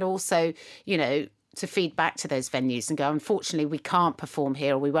 And also, to feed back to those venues and go, unfortunately, we can't perform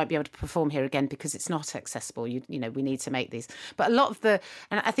here, or we won't be able to perform here again because it's not accessible. We need to make these. But a lot of and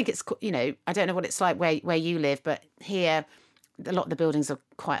I think it's, I don't know what it's like where you live, but here, a lot of the buildings are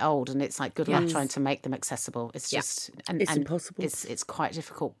quite old, and it's like good luck trying to make them accessible. It's just, it's impossible. It's quite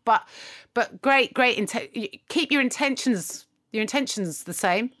difficult. But great. Keep your intentions the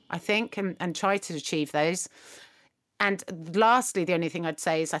same, I think, and try to achieve those. And lastly, the only thing I'd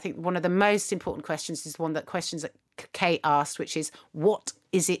say is I think one of the most important questions is questions that Kate asked, which is, what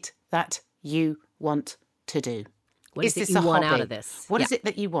is it that you want to do? What is this you want out of this? What is it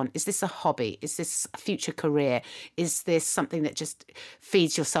that you want? Is this a hobby? Is this a future career? Is this something that just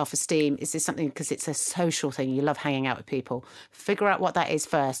feeds your self-esteem? Is this something because it's a social thing? You love hanging out with people. Figure out what that is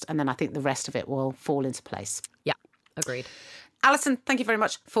first, and then I think the rest of it will fall into place. Yeah, agreed. Alison, thank you very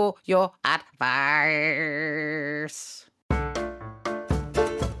much for your advice.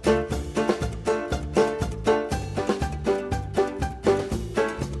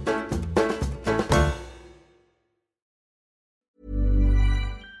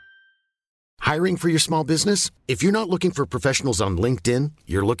 Hiring for your small business? If you're not looking for professionals on LinkedIn,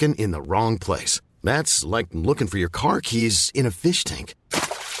 you're looking in the wrong place. That's like looking for your car keys in a fish tank.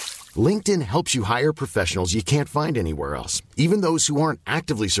 LinkedIn helps you hire professionals you can't find anywhere else, even those who aren't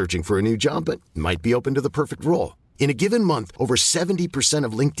actively searching for a new job but might be open to the perfect role. In a given month, over 70%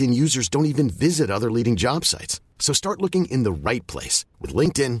 of LinkedIn users don't even visit other leading job sites. So start looking in the right place. With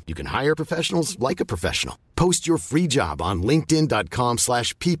LinkedIn, you can hire professionals like a professional. Post your free job on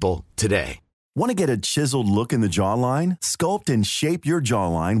linkedin.com/people today. Want to get a chiseled look in the jawline? Sculpt and shape your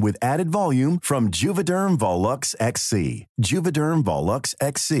jawline with added volume from Juvederm Volux XC. Juvederm Volux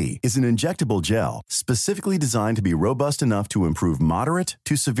XC is an injectable gel specifically designed to be robust enough to improve moderate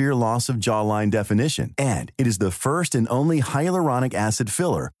to severe loss of jawline definition. And it is the first and only hyaluronic acid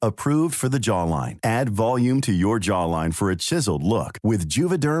filler approved for the jawline. Add volume to your jawline for a chiseled look with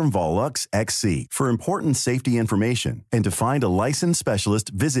Juvederm Volux XC. For important safety information and to find a licensed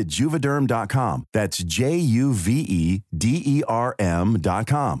specialist, visit juvederm.com. That's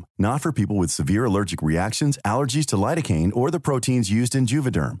JUVEDERM.com. Not for people with severe allergic reactions, allergies to lidocaine, or the proteins used in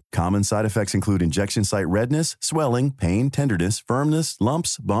Juvederm. Common side effects include injection site redness, swelling, pain, tenderness, firmness,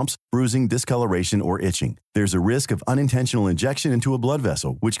 lumps, bumps, bruising, discoloration, or itching. There's a risk of unintentional injection into a blood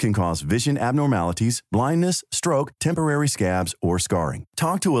vessel, which can cause vision abnormalities, blindness, stroke, temporary scabs, or scarring.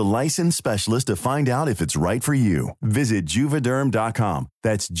 Talk to a licensed specialist to find out if it's right for you. Visit Juvederm.com.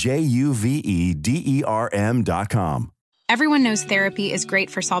 That's JUVEDERM.com. Everyone knows therapy is great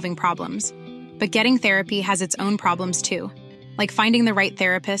for solving problems, but getting therapy has its own problems too, like finding the right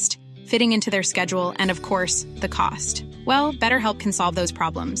therapist, fitting into their schedule, and of course, the cost. Well, BetterHelp can solve those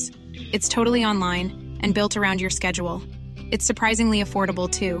problems. It's totally online and built around your schedule. It's surprisingly affordable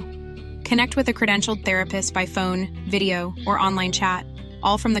too. Connect with a credentialed therapist by phone, video, or online chat,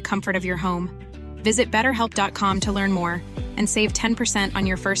 all from the comfort of your home. Visit BetterHelp.com to learn more and save 10% on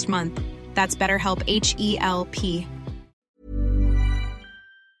your first month. That's BetterHelp, H-E-L-P.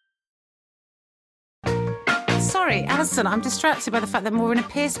 Sorry, Alison, I'm distracted by the fact that Maureen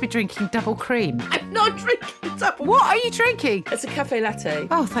appears to be drinking double cream. I'm not drinking double. What are you drinking? It's a cafe latte.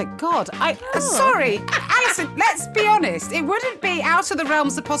 Oh, thank God. Sorry, Alison, let's be honest. It wouldn't be out of the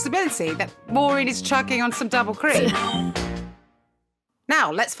realms of possibility that Maureen is chugging on some double cream.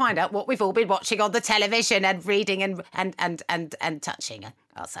 Now, let's find out what we've all been watching on the television and reading and touching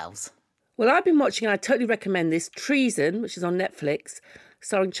ourselves. Well, I've been watching, and I totally recommend this, Treason, which is on Netflix,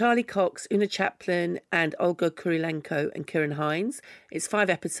 starring Charlie Cox, Una Chaplin and Olga Kurilenko and Kieran Hines. It's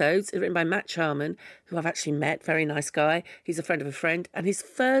 5 episodes. It's written by Matt Charman, who I've actually met. Very nice guy. He's a friend of a friend. And his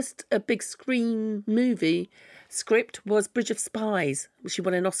first big screen movie script was Bridge of Spies, which he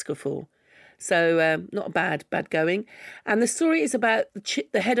won an Oscar for. So not bad going. And the story is about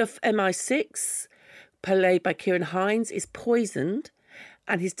the head of MI6, played by Kieran Hines, is poisoned,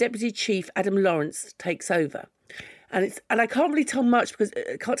 and his deputy chief, Adam Lawrence, takes over. And I can't really tell much because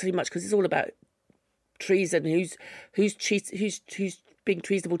it's all about treason, who's being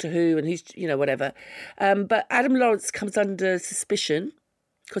treasonable to who, and who's whatever. But Adam Lawrence comes under suspicion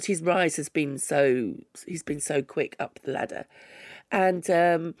because his rise has been so quick up the ladder, and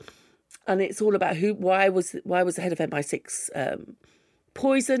it's all about why was the head of MI6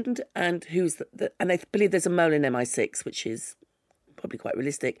 poisoned, and who's and they believe there's a mole in MI6, which is probably quite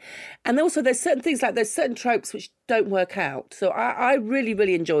realistic. And also there's certain things, like there's certain tropes which don't work out. So I really,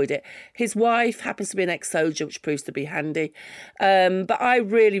 really enjoyed it. His wife happens to be an ex-soldier, which proves to be handy. But I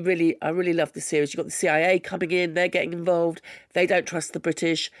really love the series. You've got the CIA coming in, they're getting involved. They don't trust the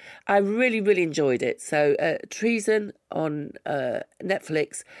British. I really, really enjoyed it. So Treason on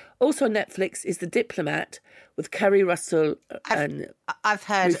Netflix. Also on Netflix is The Diplomat with Kerry Russell and I've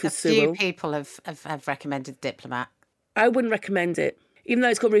heard Rufus a few Sewell. people have recommended The Diplomat. I wouldn't recommend it, even though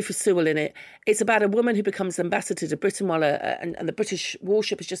it's got Rufus Sewell in it. It's about a woman who becomes ambassador to Britain while and the British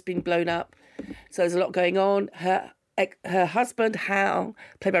warship has just been blown up. So there's a lot going on. Her husband, Hal,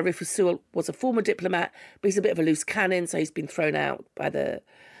 played by Rufus Sewell, was a former diplomat, but he's a bit of a loose cannon, so he's been thrown out by their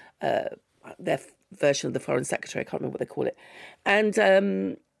version of the Foreign Secretary. I can't remember what they call it. And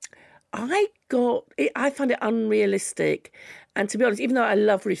I find it unrealistic. And to be honest, even though I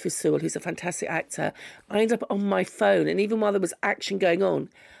love Rufus Sewell, who's a fantastic actor, I ended up on my phone. And even while there was action going on,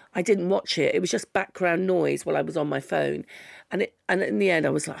 I didn't watch it. It was just background noise while I was on my phone. And in the end,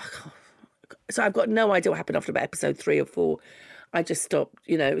 I was like, oh. So I've got no idea what happened after about episode 3 or 4. I just stopped,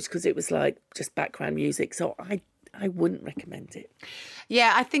 it was because it was like just background music. So I wouldn't recommend it.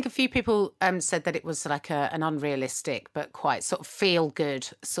 Yeah, I think a few people said that it was like an unrealistic but quite sort of feel good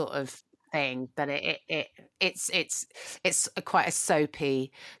sort of thing, that it's quite a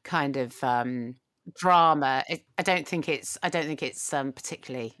soapy kind of drama. I don't think it's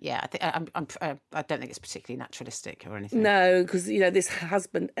particularly. Yeah, I don't think it's particularly naturalistic or anything. No, because this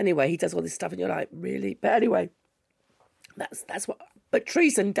husband. Anyway, he does all this stuff, and you're like, really? But anyway, that's what. But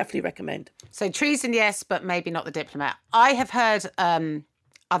Treason, definitely recommend. So Treason, yes, but maybe not The Diplomat. I have heard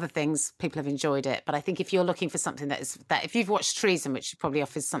other things, people have enjoyed it, but I think if you're looking for something that if you've watched Treason, which probably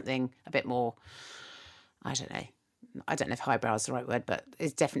offers something a bit more, I don't know if highbrow is the right word, but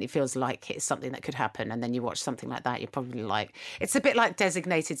it definitely feels like it's something that could happen, and then you watch something like that, you're probably like, it's a bit like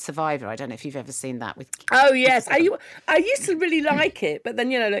Designated Survivor. I don't know if you've ever seen that with. Oh yes, I used to really like it, but then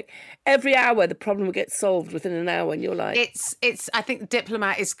like every hour the problem would get solved within an hour, and you're like, it's. I think The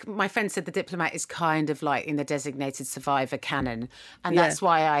Diplomat is. My friend said The Diplomat is kind of like in the Designated Survivor canon, and that's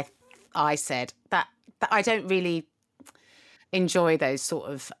why I said that I don't really enjoy those sort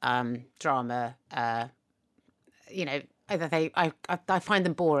of drama. I find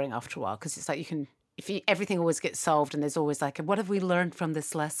them boring after a while, because it's like everything always gets solved, and there's always like, what have we learned from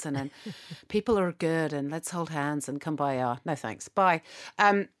this lesson? And people are good, and let's hold hands and come by. No thanks, bye.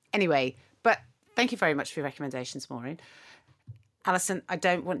 Anyway, but thank you very much for your recommendations, Maureen. Alison, I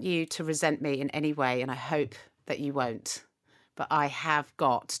don't want you to resent me in any way, and I hope that you won't. But I have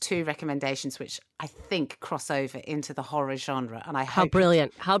got 2 recommendations which I think cross over into the horror genre. And I hope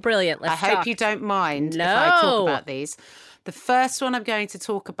How brilliant. Let's I hope you don't mind if I talk about these. The first one I'm going to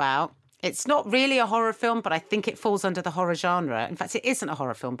talk about, it's not really a horror film, but I think it falls under the horror genre. In fact, it isn't a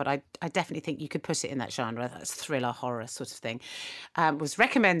horror film, but I definitely think you could put it in that genre. That's thriller, horror sort of thing. Was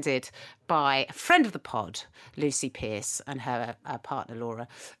recommended by a friend of the pod, Lucy Pearce, and her partner, Laura.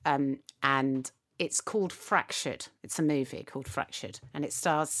 And it's called Fractured. It's a movie called Fractured, and it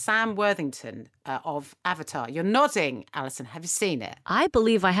stars Sam Worthington of Avatar. You're nodding, Alison. Have you seen it? I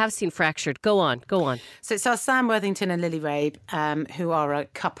believe I have seen Fractured. Go on. So it stars Sam Worthington and Lily Rabe, who are a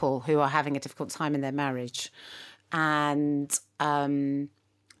couple who are having a difficult time in their marriage. And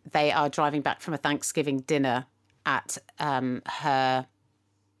they are driving back from a Thanksgiving dinner at her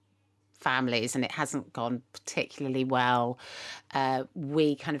families, and it hasn't gone particularly well.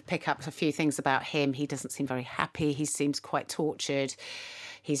 We kind of pick up a few things about him. He doesn't seem very happy. He seems quite tortured.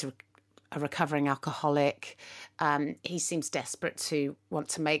 He's a recovering alcoholic. He seems desperate to want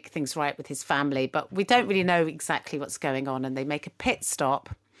to make things right with his family, but we don't really know exactly what's going on. And they make a pit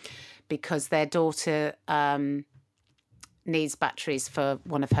stop because their daughter needs batteries for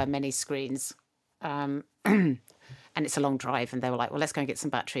one of her mini screens. And it's a long drive, and they were like, well, let's go and get some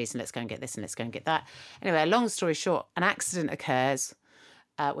batteries, and let's go and get this, and let's go and get that. Anyway, long story short, an accident occurs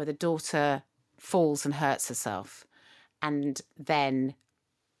where the daughter falls and hurts herself. And then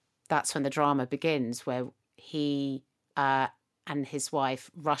that's when the drama begins, where he and his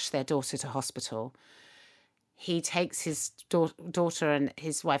wife rush their daughter to hospital. He takes his daughter and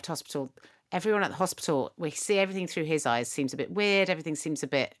his wife to hospital. Everyone at the hospital, we see everything through his eyes, seems a bit weird. Everything seems a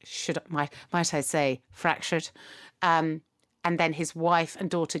bit, might I say, fractured. And then his wife and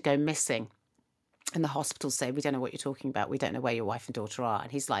daughter go missing. And the hospitals say, we don't know what you're talking about. We don't know where your wife and daughter are. And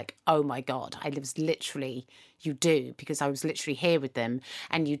he's like, oh, my God, you do, because I was literally here with them.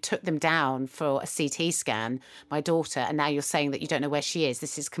 And you took them down for a CT scan, my daughter. And now you're saying that you don't know where she is.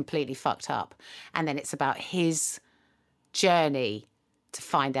 This is completely fucked up. And then it's about his journey to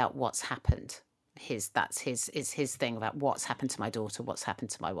find out what's happened. That's his thing about what's happened to my daughter, what's happened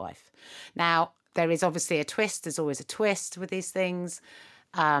to my wife. Now, there is obviously a twist. There's always a twist with these things.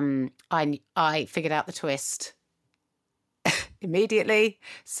 I figured out the twist immediately,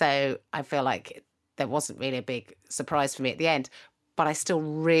 so I feel like there wasn't really a big surprise for me at the end, but I still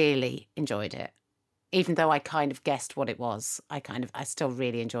really enjoyed it. Even though I kind of guessed what it was, I still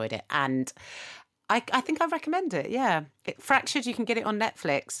really enjoyed it. And I think I recommend it, yeah. Fractured, you can get it on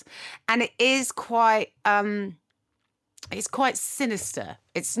Netflix. And it is quite sinister.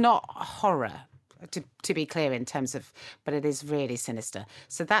 It's not horror, to be clear in terms of, but it is really sinister.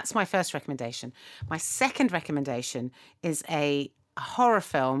 So that's my first recommendation. My second recommendation is a horror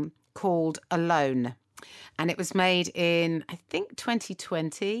film called Alone. And it was made in, I think,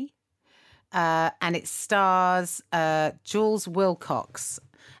 2020. And it stars Jules Wilcox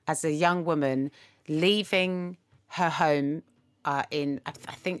as a young woman leaving her home I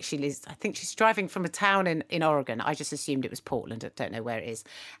think she's driving from a town in Oregon. I just assumed it was Portland. I don't know where it is.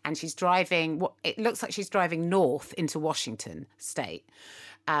 And she's driving, it looks like she's driving north into Washington state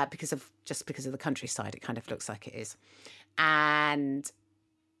because of the countryside. It kind of looks like it is. And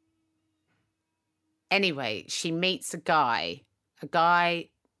anyway, she meets a guy,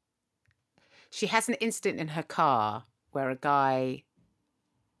 she has an incident in her car where a guy,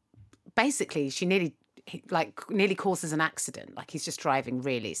 basically, she nearly causes an accident. Like, he's just driving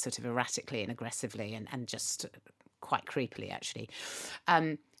really sort of erratically and aggressively and just quite creepily, actually.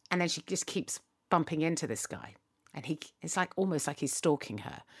 And then she just keeps bumping into this guy. And it's like almost like he's stalking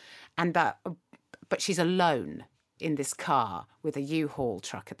her. But she's alone in this car with a U-Haul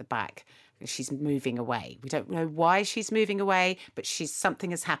truck at the back. She's moving away. We don't know why she's moving away, but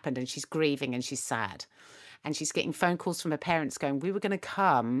something has happened and she's grieving and she's sad. And she's getting phone calls from her parents going, we were going to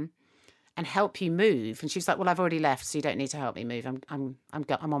come and help you move. And she's like, well, I've already left, so you don't need to help me move. I'm on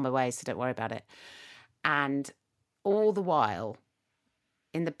my way, so don't worry about it. And all the while,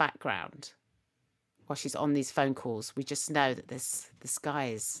 in the background, while she's on these phone calls, we just know that this guy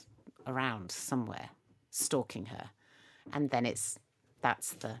is around somewhere, stalking her. And then I'm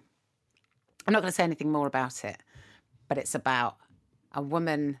not going to say anything more about it, but it's about a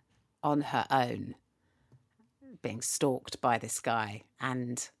woman on her own being stalked by this guy.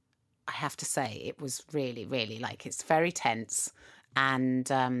 And I have to say, it was really, really, it's very tense. And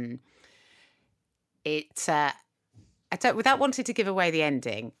without wanting to give away the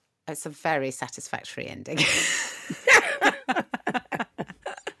ending, it's a very satisfactory ending.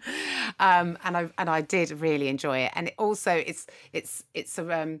 And I did really enjoy it. And it also, it's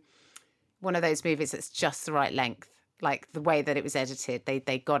one of those movies that's just the right length. Like, the way that it was edited,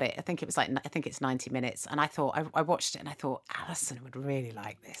 they got it. I think it's 90 minutes. And I watched it and I thought, Alison would really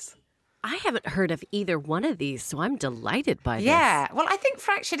like this. I haven't heard of either one of these, so I'm delighted by this. Yeah, well, I think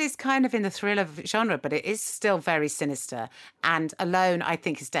Fractured is kind of in the thriller genre, but it is still very sinister. And Alone, I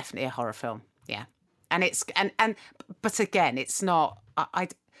think, is definitely a horror film. Yeah, and but again, it's not.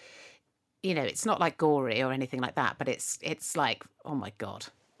 It's not like gory or anything like that. But it's like, oh my God,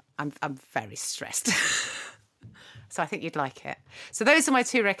 I'm very stressed. So I think you'd like it. So those are my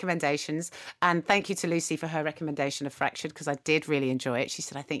 2 recommendations. And thank you to Lucy for her recommendation of Fractured, because I did really enjoy it. She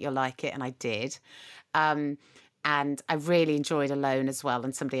said, I think you'll like it. And I did. And I really enjoyed Alone as well.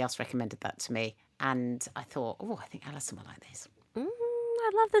 And somebody else recommended that to me. And I thought, I think Alison will like this.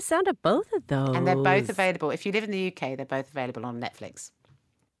 I love the sound of both of those. And they're both available. If you live in the UK, they're both available on Netflix.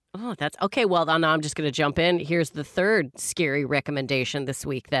 Oh, that's okay. Well, now I'm just going to jump in. Here's the third scary recommendation this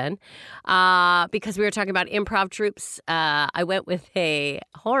week then. Because we were talking about improv troupes, I went with a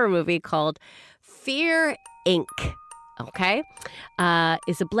horror movie called Fear Inc. Okay?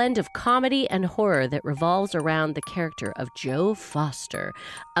 Is a blend of comedy and horror that revolves around the character of Joe Foster,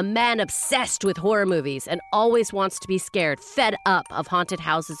 a man obsessed with horror movies and always wants to be scared, fed up of haunted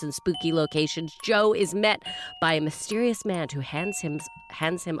houses and spooky locations. Joe is met by a mysterious man who hands him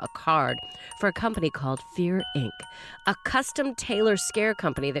a card for a company called Fear Inc., a custom tailor scare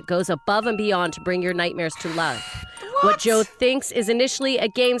company that goes above and beyond to bring your nightmares to life. What Joe thinks is initially a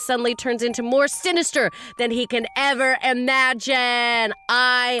game suddenly turns into more sinister than he can ever imagine.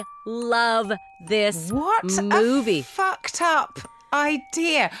 I love this movie. A fucked up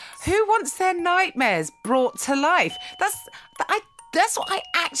idea. Who wants their nightmares brought to life? That's what I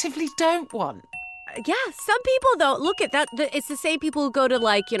actively don't want. Yeah, some people, though, look at that. It's the same people who go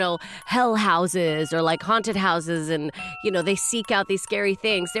to, hell houses or, haunted houses and, they seek out these scary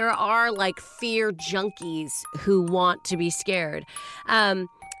things. There are, fear junkies who want to be scared. And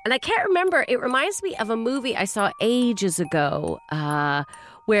I can't remember. It reminds me of a movie I saw ages ago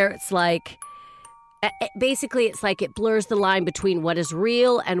where it's basically it's it blurs the line between what is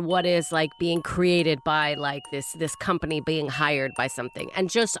real and what is being created by this company being hired by something.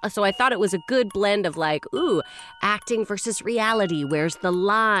 And just so I thought it was a good blend of acting versus reality. Where's the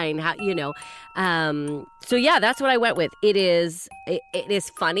line? How so yeah, that's what I went with. It is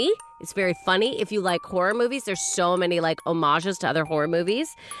funny. It's very funny. If you like horror movies, there's so many homages to other horror movies.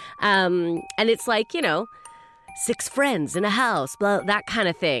 And it's 6 friends in a house, blah, that kind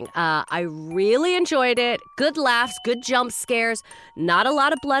of thing. I really enjoyed it. Good laughs, good jump scares, not a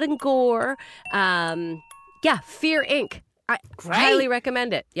lot of blood and gore. Fear Inc. I highly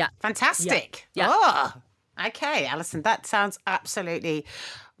recommend it. Yeah. Fantastic. Yeah. Oh, okay, Alison, that sounds absolutely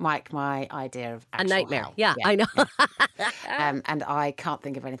like my idea of a nightmare. Hell. Yeah, I know. And I can't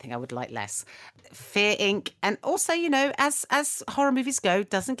think of anything I would like less. Fear Inc. And also, as horror movies go,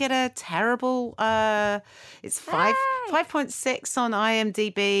 doesn't get a terrible. It's 5.6 on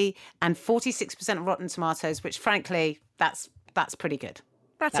IMDb and 46% Rotten Tomatoes, which frankly, that's pretty good.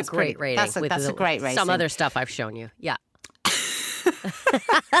 That's a great rating. That's a great rating. Some other stuff I've shown you. Yeah.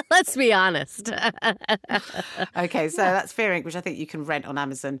 Let's be honest. Okay, so that's Fear Inc., which I think you can rent on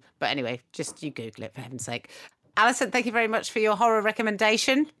Amazon. But anyway, just you Google it, for heaven's sake. Alison, thank you very much for your horror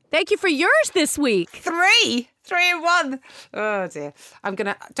recommendation. Thank you for yours this week. 3 in 1. Oh, dear.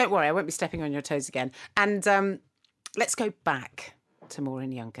 Don't worry, I won't be stepping on your toes again. And let's go back to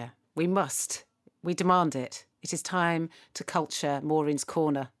Maureen Younger. We demand it. It is time to culture Maureen's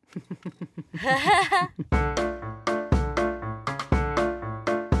Corner.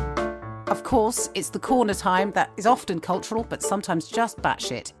 Of course, it's the corner time that is often cultural, but sometimes just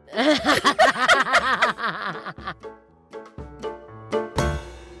batshit.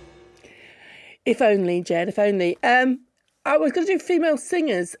 If only, Jen, if only. I was going to do female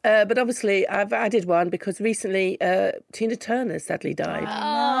singers, but obviously I've added one because recently Tina Turner sadly died.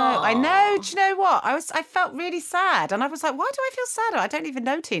 I know. Do you know what? I felt really sad. And I was like, why do I feel sad? I don't even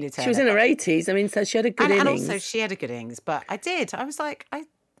know Tina Turner. She was in her 80s. I mean, so she had a good innings. And also she had a good innings. But I did. I was like,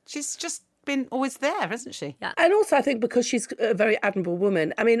 she's just been always there, hasn't she? Yeah. And also I think because she's a very admirable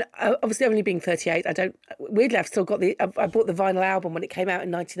woman. I mean, obviously only being 38, weirdly I've still got I bought the vinyl album when it came out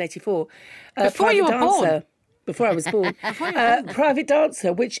in 1984. Before you were born. Before I was born. Private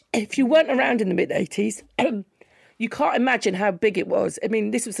Dancer, which if you weren't around in the mid-80s, you can't imagine how big it was. I mean,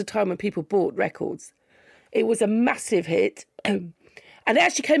 this was the time when people bought records. It was a massive hit. And it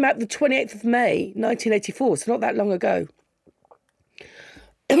actually came out the 28th of May, 1984, so not that long ago.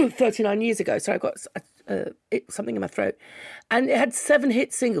 39 years ago. So I got something in my throat. And it had 7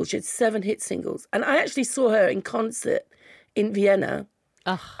 hit singles. She had 7 hit singles. And I actually saw her in concert in Vienna.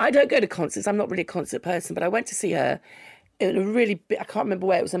 Ugh. I don't go to concerts. I'm not really a concert person, but I went to see her in a really big, I can't remember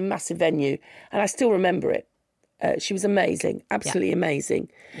where. It was a massive venue. And I still remember it. She was amazing. Absolutely amazing.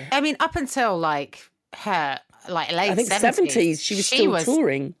 Yeah. I mean, up until her late I think 70s, she was still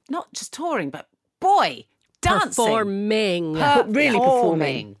touring. Not just touring, but boy, dancing. Performing. Really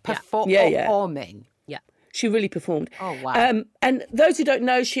performing. Performing. Yeah. She really performed. Oh, wow. And those who don't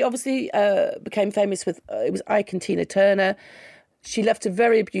know, she obviously became famous with, it was Ike and Tina Turner. She left a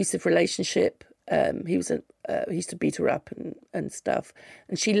very abusive relationship. He used to beat her up and stuff.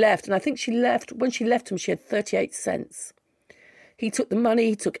 And she left. And I think when she left him, she had 38 cents. He took the money,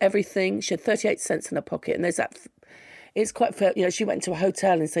 he took everything. She had 38 cents in her pocket. And it's quite fair. She went to a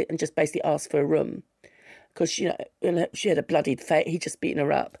hotel and just basically asked for a room because, she had a bloodied face. He'd just beaten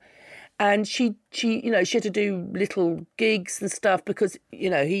her up. And she had to do little gigs and stuff because,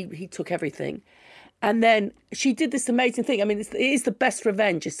 he took everything. And then she did this amazing thing. I mean, it is the best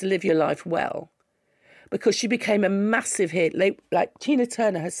revenge is to live your life well. Because she became a massive hit. Like Tina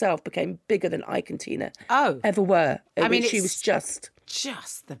Turner herself became bigger than Ike and Tina ever were. I mean, she was just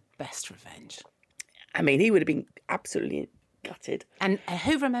the best revenge. I mean, he would have been absolutely gutted. And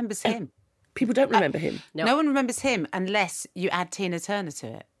who remembers him? People don't remember him. No one remembers him unless you add Tina Turner to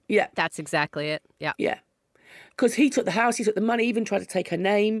it. Yeah. That's exactly it. Yeah. Yeah. Because he took the house, he took the money, even tried to take her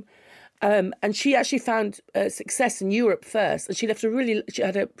name. And she actually found success in Europe first. And she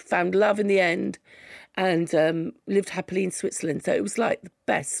found love in the end and lived happily in Switzerland. So it was like the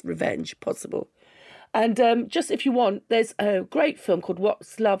best revenge possible. And just if you want, there's a great film called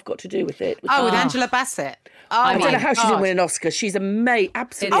What's Love Got to Do with It? With Angela Bassett. I don't know how she didn't win an Oscar. She's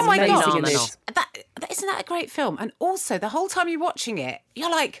absolutely amazing in this. Isn't that a great film? And also, the whole time you're watching it,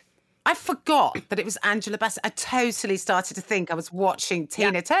 you're like, I forgot that it was Angela Bassett. I totally started to think I was watching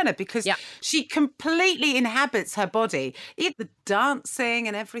Tina Turner because she completely inhabits her body. Even the dancing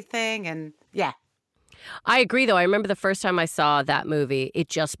and everything. And I agree, though. I remember the first time I saw that movie, it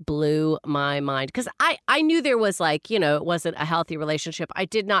just blew my mind. Because I knew there was it wasn't a healthy relationship. I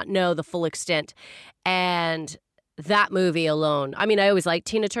did not know the full extent. And that movie alone, I mean, I always liked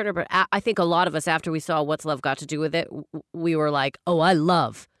Tina Turner, but I think a lot of us, after we saw What's Love Got to Do with It, we were like, oh, I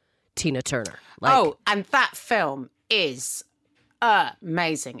love Tina Turner. And that film is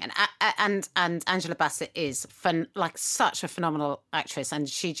amazing, and Angela Bassett is such a phenomenal actress, and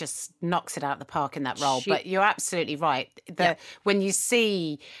she just knocks it out of the park in that role. But you're absolutely right. When you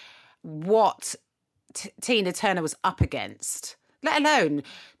see what Tina Turner was up against, let alone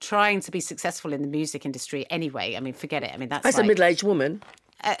trying to be successful in the music industry anyway. I mean, forget it. I mean, that's a middle-aged woman.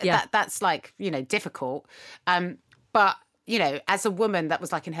 That's difficult. But as a woman that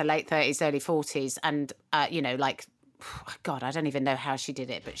was in her late 30s, early 40s, and God, I don't even know how she did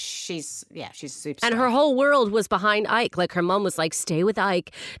it, but she's a superstar. And her whole world was behind Ike. Her mom was like, stay with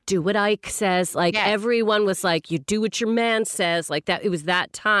Ike, do what Ike says. Everyone was like, you do what your man says. That. It was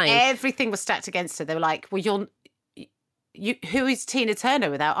that time. Everything was stacked against her. They were like, well, who is Tina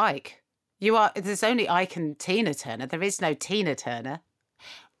Turner without Ike? There's only Ike and Tina Turner. There is no Tina Turner.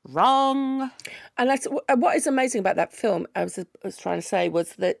 Wrong. And what is amazing about that film, I was trying to say,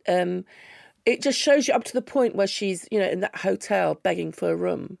 was that it just shows you up to the point where she's, in that hotel begging for a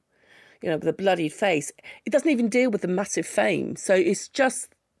room, with a bloodied face. It doesn't even deal with the massive fame. So it's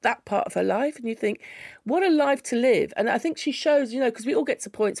just that part of her life. And you think, what a life to live. And I think she shows, because we all get to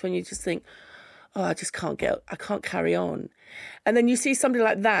points when you just think, oh, I can't carry on. And then you see somebody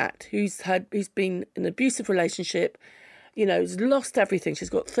like that who's been in an abusive relationship, has lost everything. She's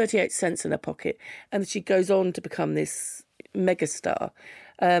got 38 cents in her pocket. And she goes on to become this megastar.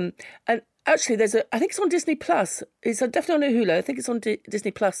 And actually, I think it's on Disney Plus. It's definitely on Hulu. I think it's on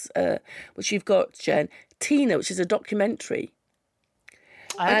Disney Plus, which you've got, Jen. Tina, which is a documentary.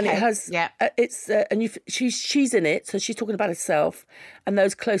 Okay. And it has, she's in it, so she's talking about herself and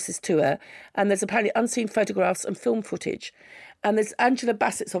those closest to her. And there's apparently unseen photographs and film footage. And there's Angela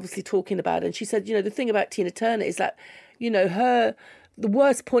Bassett's obviously talking about it. And she said, the thing about Tina Turner is that, the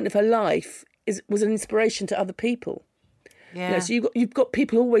worst point of her life was an inspiration to other people. Yeah. So you've got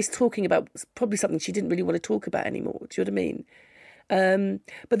people always talking about probably something she didn't really want to talk about anymore. Do you know what I mean?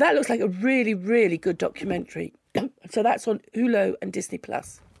 But that looks like a really, really good documentary. So that's on Hulu and Disney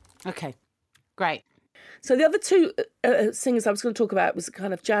Plus. Okay, great. So the other two singers I was going to talk about was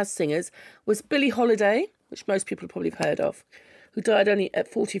kind of jazz singers, was Billie Holiday, which most people probably have heard of, who died only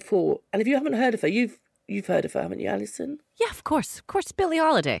at 44. And if you haven't heard of her, you've heard of her, haven't you, Alison? Yeah, of course, Billie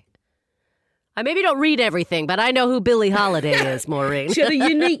Holiday. I maybe don't read everything, but I know who Billie Holiday is, Maureen. She had a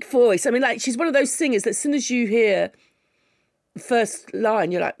unique voice. I mean, she's one of those singers that as soon as you hear the first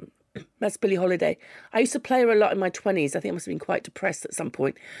line, you're like, that's Billie Holiday. I used to play her a lot in my 20s. I think I must have been quite depressed at some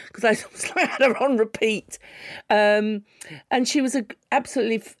point because I had her on repeat. And she was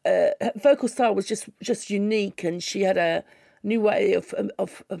absolutely, her vocal style was just unique, and she had a new way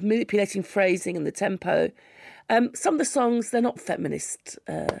of manipulating phrasing and the tempo. Some of the songs, they're not feminist.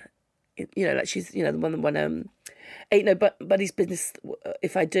 She's, the one ain't nobody's business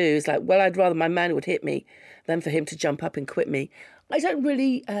if I do, is like, well, I'd rather my man would hit me than for him to jump up and quit me. I don't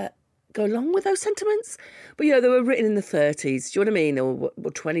really go along with those sentiments. But, they were written in the 30s, do you know what I mean? Or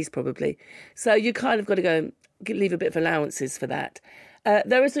 20s probably. So you kind of got to go and leave a bit of allowances for that.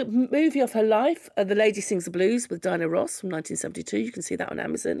 There is a movie of her life, The Lady Sings the Blues, with Dinah Ross from 1972. You can see that on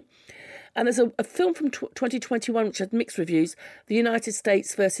Amazon. And there's a film from 2021 which had mixed reviews, The United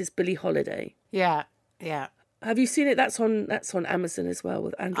States versus Billie Holiday. Yeah. Have you seen it? That's on Amazon as well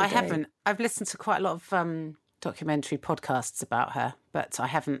with Andrew Day. Haven't. I've listened to quite a lot of documentary podcasts about her, but I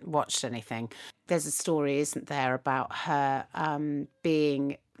haven't watched anything. There's a story, isn't there, about her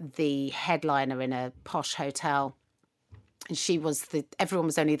being the headliner in a posh hotel. And everyone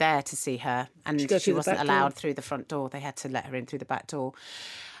was only there to see her, and she wasn't allowed through the front door. They had to let her in through the back door.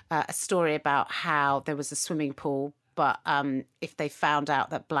 A story about how there was a swimming pool, but if they found out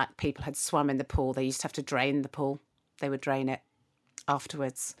that black people had swum in the pool, they used to have to drain the pool. They would drain it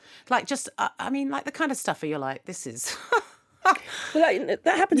afterwards. Like, just, like the kind of stuff where you're like, this is... Well,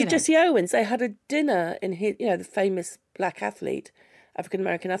 that happened to Jesse Owens. They had a dinner in his, the famous black athlete,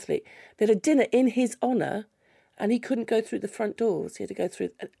 African-American athlete. They had a dinner in his honour, and he couldn't go through the front doors. He had to go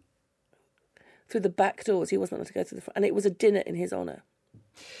through the back doors. He wasn't allowed to go through the front. And it was a dinner in his honour.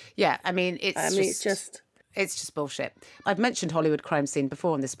 Yeah, it's just bullshit. I've mentioned Hollywood crime scene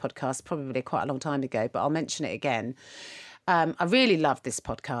before on this podcast, probably quite a long time ago, but I'll mention it again. I really love this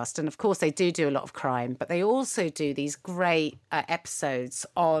podcast, and of course they do a lot of crime, but they also do these great episodes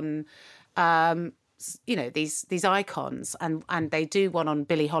on, these icons, and they do one on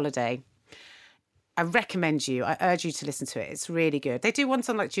Billie Holiday. I urge you to listen to it. It's really good. They do ones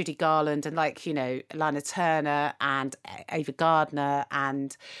on like Judy Garland and Lana Turner and Ava Gardner,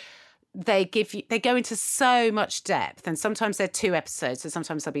 and they go into so much depth. And sometimes they're 2 episodes, so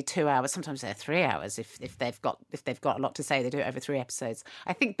sometimes they'll be 2 hours, sometimes they're 3 hours. If they've got a lot to say, they do it over 3 episodes.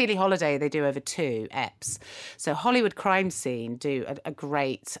 I think Billie Holiday they do over 2 eps. So Hollywood Crime Scene do a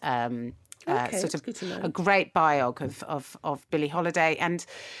great. Sort of a great biog of Billie Holiday, and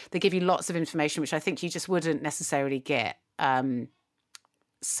they give you lots of information which I think you just wouldn't necessarily get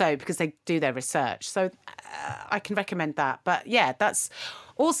because they do their research. So I can recommend that. But yeah, that's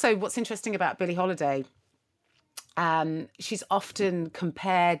also what's interesting about Billie Holiday. She's often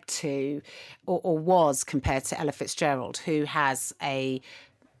compared to or was compared to Ella Fitzgerald, who has a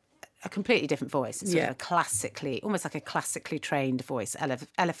completely different voice. It's sort of almost like a classically trained voice.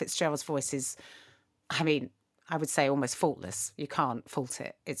 Ella Fitzgerald's voice is, I would say almost faultless. You can't fault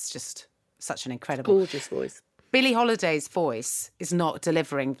it. It's just such an incredible... gorgeous voice. Billie Holiday's voice is not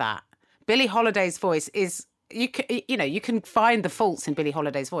delivering that. Billie Holiday's voice is... You can find the faults in Billie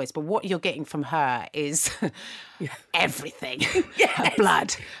Holiday's voice, but what you're getting from her is everything. Her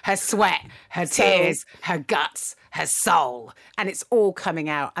blood, her sweat, her tears, her guts, her soul. And it's all coming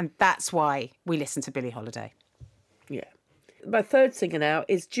out. And that's why we listen to Billie Holiday. Yeah. My third singer now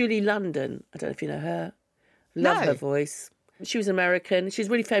is Julie London. I don't know if you know her. Love her voice. She was American. She's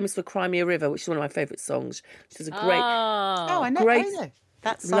really famous for Cry Me a River, which is one of my favourite songs. She does a great... I know.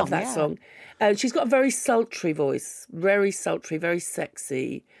 That song, love that song. She's got a very sultry voice, very sultry, very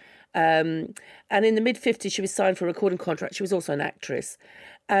sexy. And in the mid-50s, she was signed for a recording contract. She was also an actress.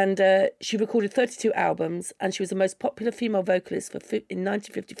 And she recorded 32 albums, and she was the most popular female vocalist in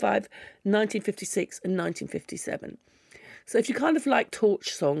 1955, 1956 and 1957. So if you kind of like torch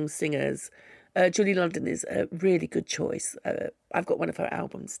song singers, Julie London is a really good choice. I've got one of her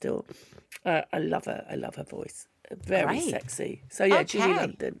albums still. I love her. I love her voice. Very sexy. So yeah, okay. Julie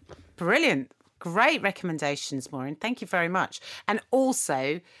London. Brilliant. Great recommendations, Maureen. Thank you very much. And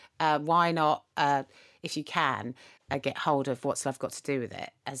also, why not, if you can, get hold of What's Love Got to Do With It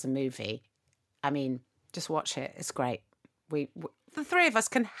as a movie? Just watch it. It's great. We the 3 of us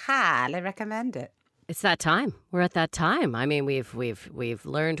can highly recommend it. It's that time. We're at that time. We've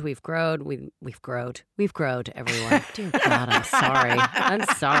learned, we've growed, everyone. Dear God, I'm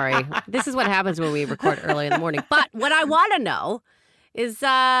sorry. This is what happens when we record early in the morning. But what I want to know is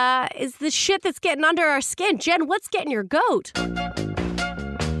the shit that's getting under our skin. Jen, what's getting your goat?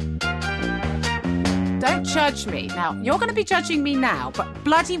 Don't judge me. Now, you're going to be judging me now, but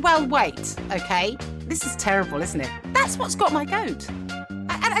bloody well wait, okay? This is terrible, isn't it? That's what's got my goat.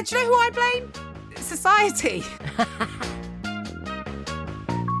 And do you know who I blame? Society.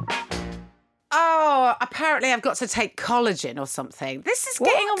 Oh, apparently I've got to take collagen or something. This is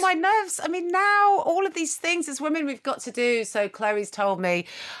getting on my nerves. Now all of these things as women we've got to do. So Chloe's told me,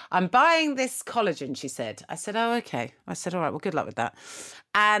 I'm buying this collagen, she said. I said, oh, okay. I said, all right, well, good luck with that.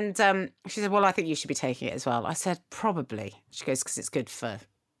 And she said, well, I think you should be taking it as well. I said, probably. She goes, because it's good for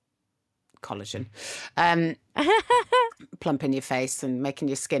collagen. Plumping your face and making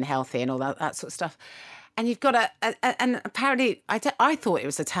your skin healthy and all that sort of stuff. And you've got and apparently I thought it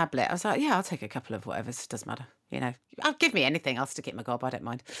was a tablet. I was like, yeah, I'll take a couple of whatever. It doesn't matter. You know, give me anything. I'll stick it in my gob. I don't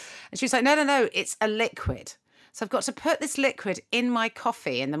mind. And she was like, no, it's a liquid. So I've got to put this liquid in my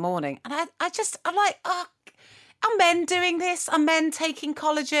coffee in the morning. And I'm like, oh, are men doing this? Are men taking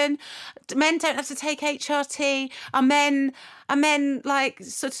collagen? Men don't have to take HRT. Are men like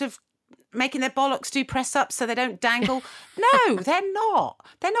sort of making their bollocks do press ups so they don't dangle? No, they're not.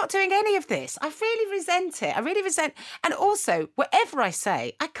 They're not doing any of this. I really resent it. And also, whatever I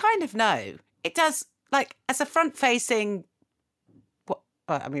say, I kind of know it does. Like, as a front facing,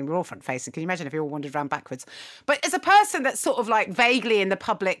 I mean, we're all front facing. Can you imagine if you all wandered around backwards? But as a person that's sort of like vaguely in the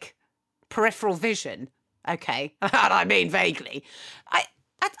public peripheral vision, okay, and I mean vaguely, I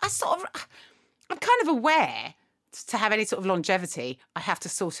sort of, I'm kind of aware to have any sort of longevity, I have to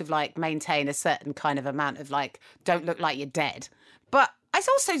sort of like maintain a certain kind of amount of like, don't look like you're dead. But I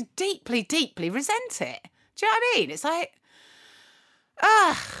also deeply, deeply resent it. Do you know what I mean? It's like,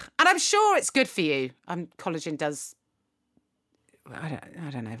 and I'm sure it's good for you. Collagen does, I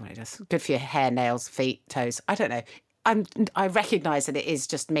don't know what it does. Good for your hair, nails, feet, toes. I don't know. I recognise that it is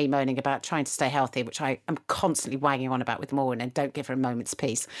just me moaning about trying to stay healthy, which I am constantly wagging on about with Maureen and don't give her a moment's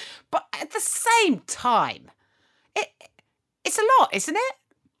peace. But at the same time, it's a lot, isn't it?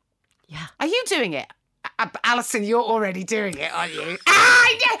 Yeah. Are you doing it? Alison, you're already doing it, aren't you?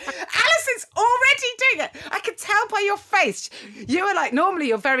 Yeah. Alison's already doing it. I can tell by your face. You were like, normally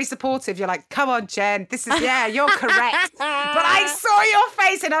you're very supportive. You're like, come on, Jen, you're correct. But I saw your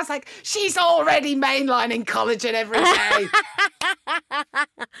face and I was like, she's already mainlining collagen every day.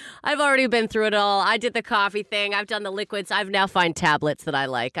 I've already been through it all. I did the coffee thing. I've done the liquids. I've now found tablets that I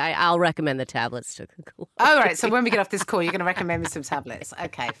like. I'll recommend the tablets to all right, so when we get off this call, you're going to recommend me some tablets.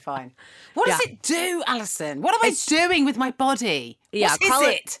 Okay, fine. What does it do, Alison? What am I doing with my body? Yeah, what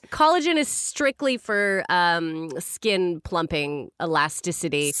is it? Collagen is strictly for skin plumping,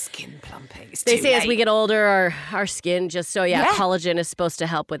 elasticity. Skin plumping. They say as we get older, our skin just collagen is supposed to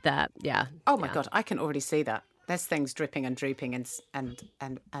help with that. Yeah. Oh my God, I can already see that. There's things dripping and drooping and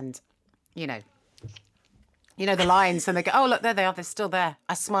you know the lines, and they go, oh look, there they are, they're still there.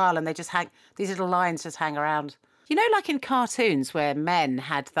 I smile and they just hang. These little lines just hang around. You know, like in cartoons where men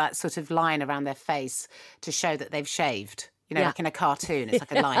had that sort of line around their face to show that they've shaved. You know, like in a cartoon, it's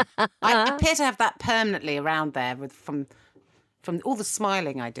like a line. I appear to have that permanently around there from all the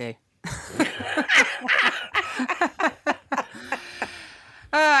smiling I do.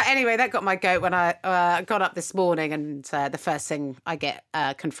 Anyway, that got my goat when I got up this morning, and the first thing I get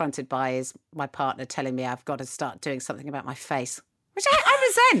confronted by is my partner telling me I've got to start doing something about my face, which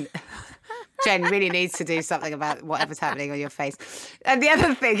I resent. Jen really needs to do something about whatever's happening on your face. And the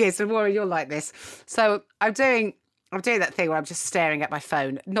other thing is, and Maureen, you're like this. So I'm doing that thing where I'm just staring at my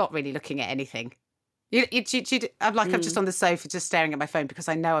phone, not really looking at anything. I'm just on the sofa just staring at my phone because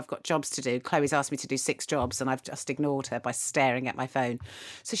I know I've got jobs to do. Chloe's asked me to do 6 jobs and I've just ignored her by staring at my phone.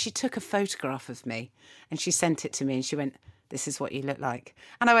 So she took a photograph of me and she sent it to me and she went, this is what you look like.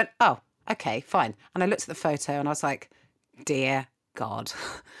 And I went, oh, okay, fine. And I looked at the photo and I was like, dear God.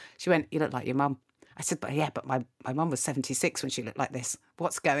 She went, you look like your mum. I said, but my mum was 76 when she looked like this.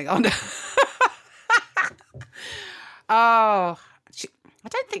 What's going on? I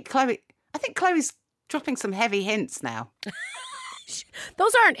think Chloe's dropping some heavy hints now.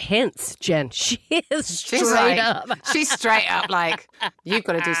 Those aren't hints, Jen. She is straight up. She's straight up like, you've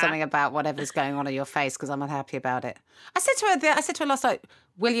got to do something about whatever's going on in your face because I'm unhappy about it. I said to her last night,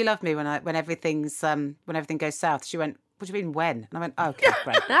 will you love me when everything goes south? She went, what do you mean when? And I went, oh, okay,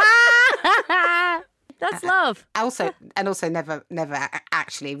 great. That's love. Also never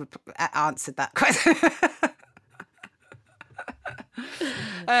actually answered that question.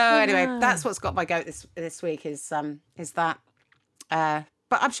 Anyway, that's what's got my goat this week is that. But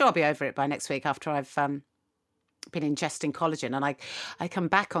I'm sure I'll be over it by next week after I've been ingesting collagen. And I come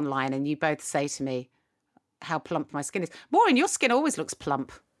back online and you both say to me how plump my skin is. Maureen, your skin always looks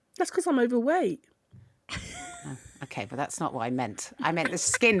plump. That's because I'm overweight. Oh, okay, but that's not what I meant. I meant the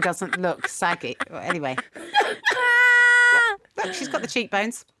skin doesn't look saggy. Anyway. Look, she's got the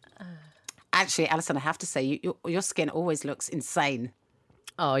cheekbones. Actually, Alison, I have to say, your skin always looks insane.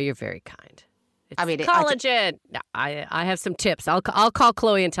 Oh, you're very kind. It's I mean, collagen. I have some tips. I'll call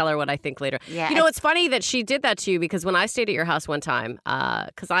Chloe and tell her what I think later. Yeah, you know, it's funny that she did that to you because when I stayed at your house one time,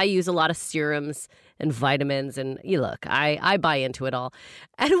 because I use a lot of serums and vitamins, and I buy into it all.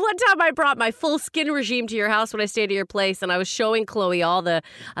 And one time I brought my full skin regime to your house when I stayed at your place, and I was showing Chloe I was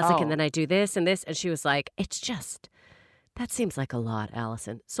like, and then I do this and this, and she was like, That seems like a lot,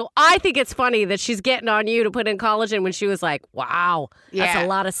 Allison. So I think it's funny that she's getting on you to put in collagen when she was like, wow, that's a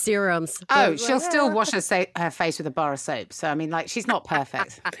lot of serums. Oh, she'll still wash her face with a bar of soap. So, I mean, like, she's not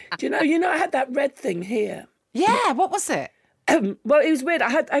perfect. Do you know, I had that red thing here. Yeah, what was it? Well, it was weird.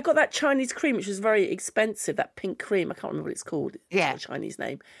 I got that Chinese cream, which was very expensive, that pink cream. I can't remember what it's called. It's got a Chinese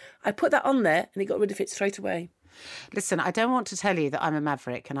name. I put that on there and it got rid of it straight away. Listen, I don't want to tell you that I'm a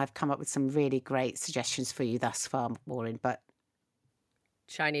maverick and I've come up with some really great suggestions for you thus far, Maureen, but...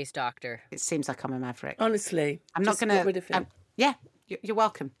 Chinese doctor. It seems like I'm a maverick. Honestly. I'm not going to... Get rid of it. Yeah, you're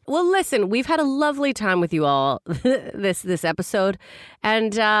welcome. Well, listen, we've had a lovely time with you all this episode,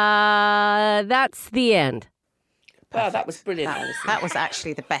 and that's the end. Wow, that was brilliant, Alison. That was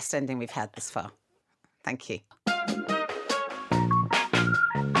actually the best ending we've had this far. Thank you.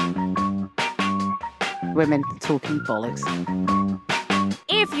 Women Talking Bollocks.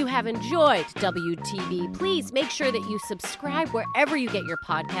 If you have enjoyed WTB, please make sure that you subscribe wherever you get your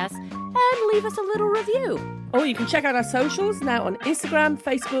podcasts and leave us a little review. Oh, you can check out our socials now on Instagram,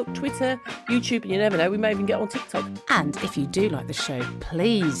 Facebook, Twitter, YouTube, and you never know, we may even get on TikTok. And if you do like the show,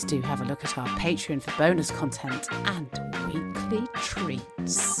 please do have a look at our Patreon for bonus content and weekly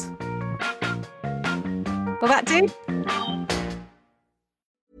treats. Will that do?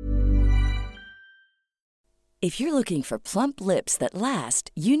 If you're looking for plump lips that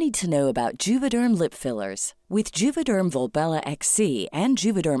last, you need to know about Juvederm lip fillers. With Juvederm Volbella XC and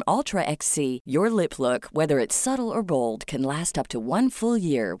Juvederm Ultra XC, your lip look, whether it's subtle or bold, can last up to 1 full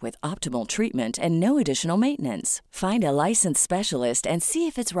year with optimal treatment and no additional maintenance. Find a licensed specialist and see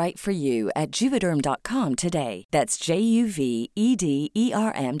if it's right for you at Juvederm.com today. That's JUVEDERM.com.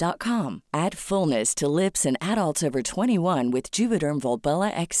 Add fullness to lips in adults over 21 with Juvederm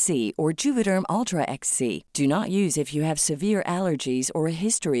Volbella XC or Juvederm Ultra XC. Do not use if you have severe allergies or a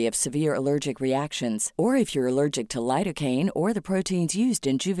history of severe allergic reactions, or if you're allergic to lidocaine or the proteins used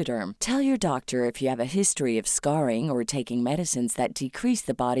in Juvederm. Tell your doctor if you have a history of scarring or taking medicines that decrease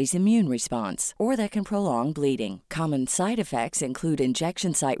the body's immune response or that can prolong bleeding. Common side effects include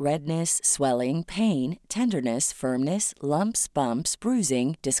injection site redness, swelling, pain, tenderness, firmness, lumps, bumps,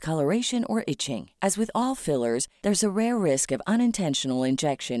 bruising, discoloration, or itching. As with all fillers, there's a rare risk of unintentional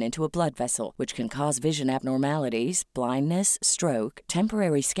injection into a blood vessel, which can cause vision abnormalities, blindness, stroke,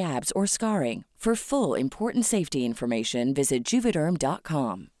 temporary scabs, or scarring. For full, important safety information, visit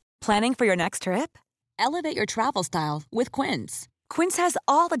Juvederm.com. Planning for your next trip? Elevate your travel style with Quince. Quince has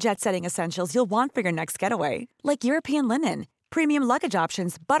all the jet-setting essentials you'll want for your next getaway, like European linen, premium luggage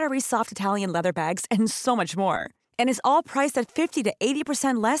options, buttery soft Italian leather bags, and so much more. And is all priced at 50 to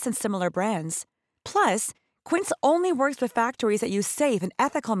 80% less than similar brands. Plus, Quince only works with factories that use safe and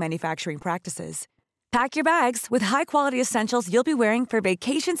ethical manufacturing practices. Pack your bags with high-quality essentials you'll be wearing for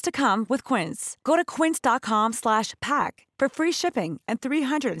vacations to come with Quince. Go to quince.com/pack for free shipping and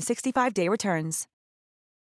 365-day returns.